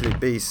absolute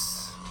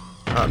beast.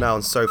 Out now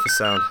on Sofa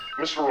Sound.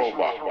 Mr.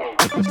 Robot.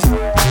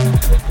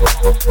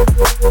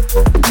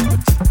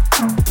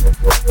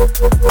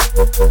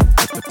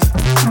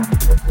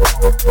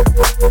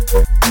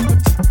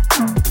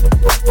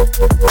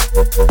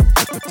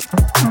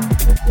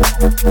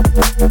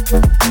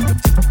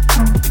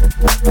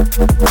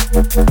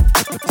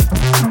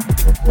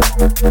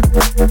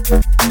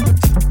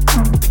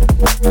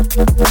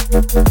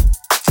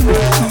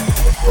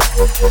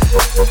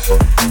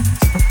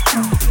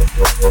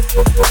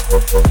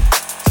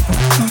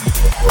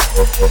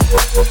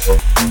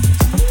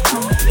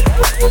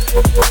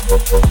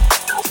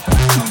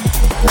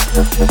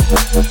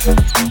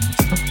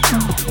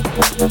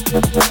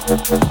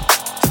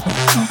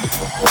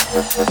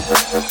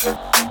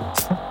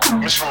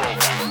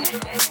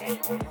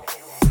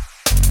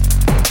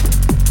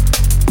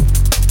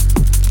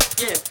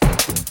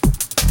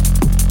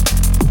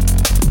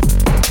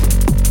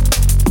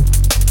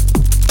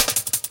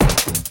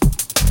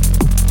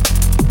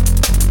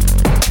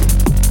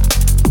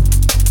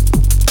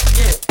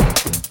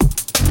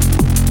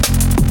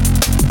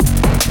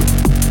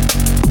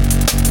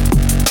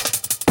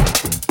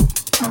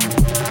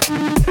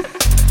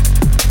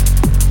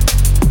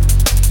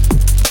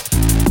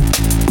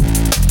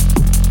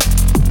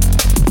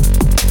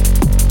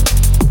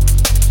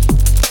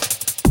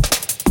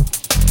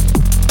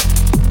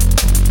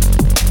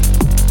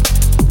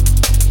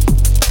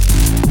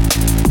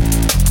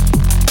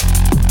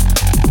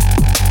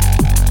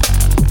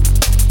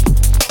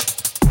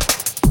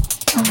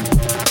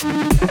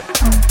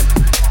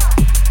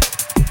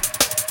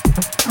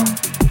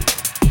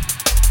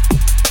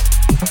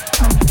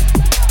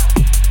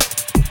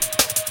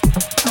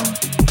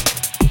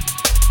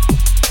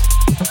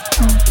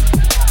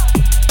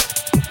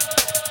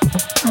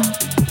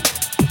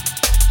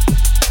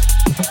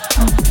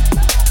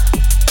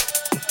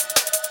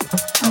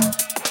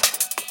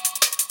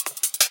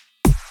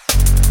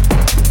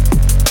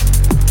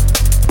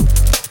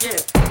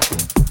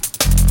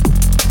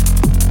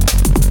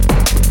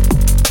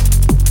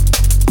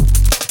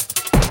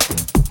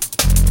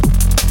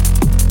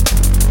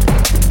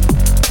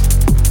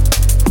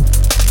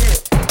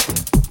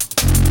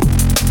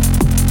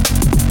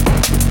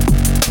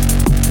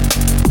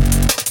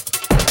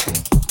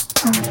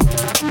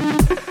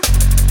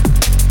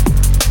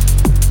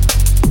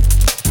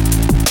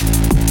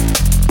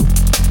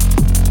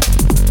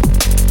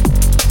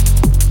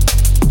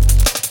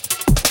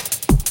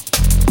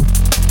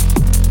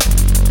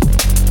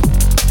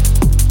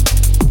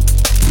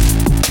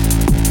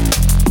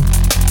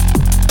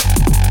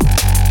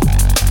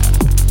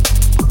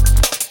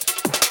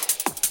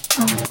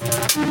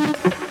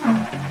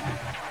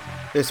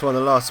 This one,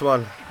 the last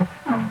one,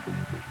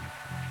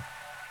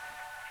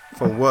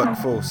 from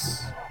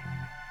Workforce,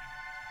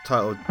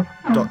 titled ...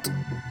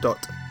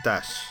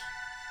 Dash.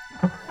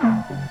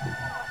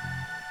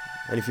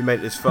 And if you made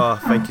it this far,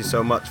 thank you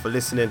so much for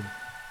listening.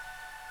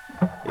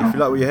 If you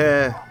like what you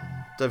hear,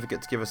 don't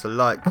forget to give us a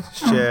like,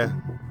 share,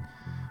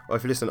 or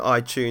if you listen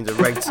on iTunes, a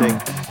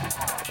rating,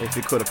 or if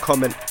you could, a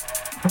comment.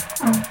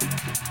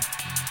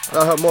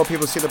 I hope more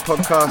people see the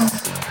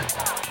podcast.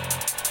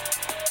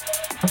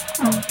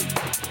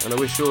 And I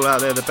wish you all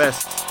out there the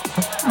best.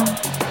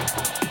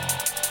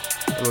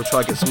 And we'll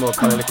try to get some more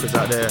Colour Liquids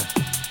out there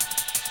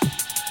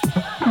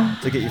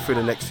to get you through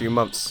the next few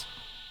months.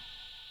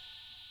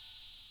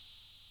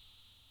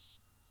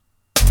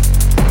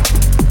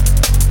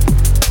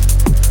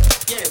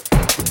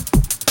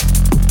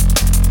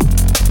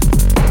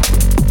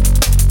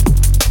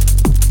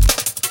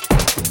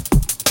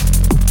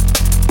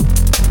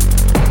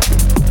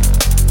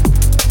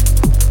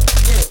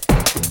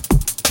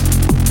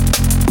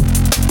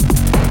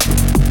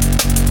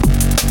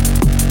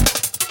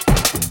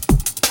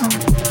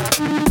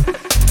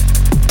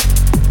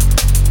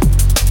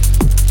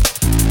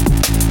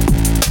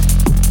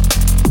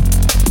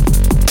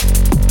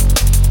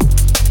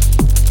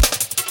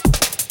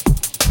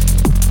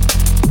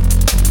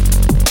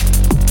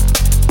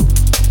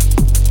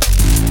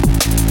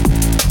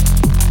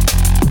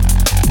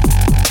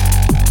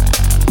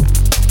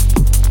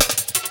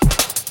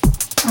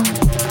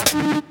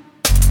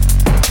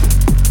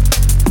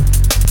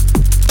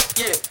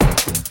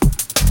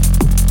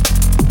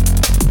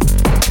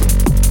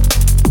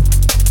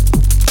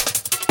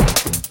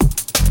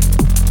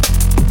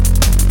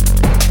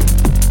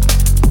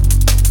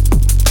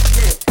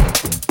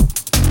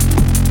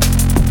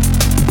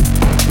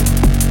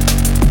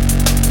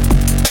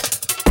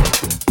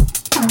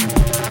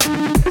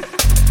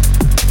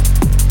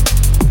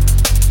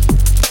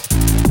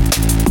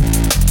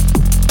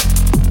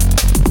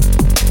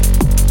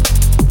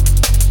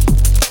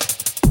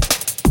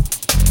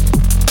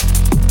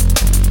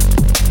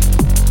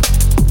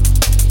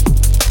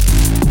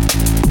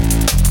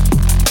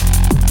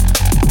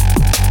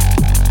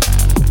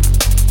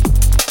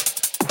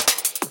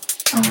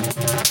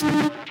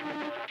 Thank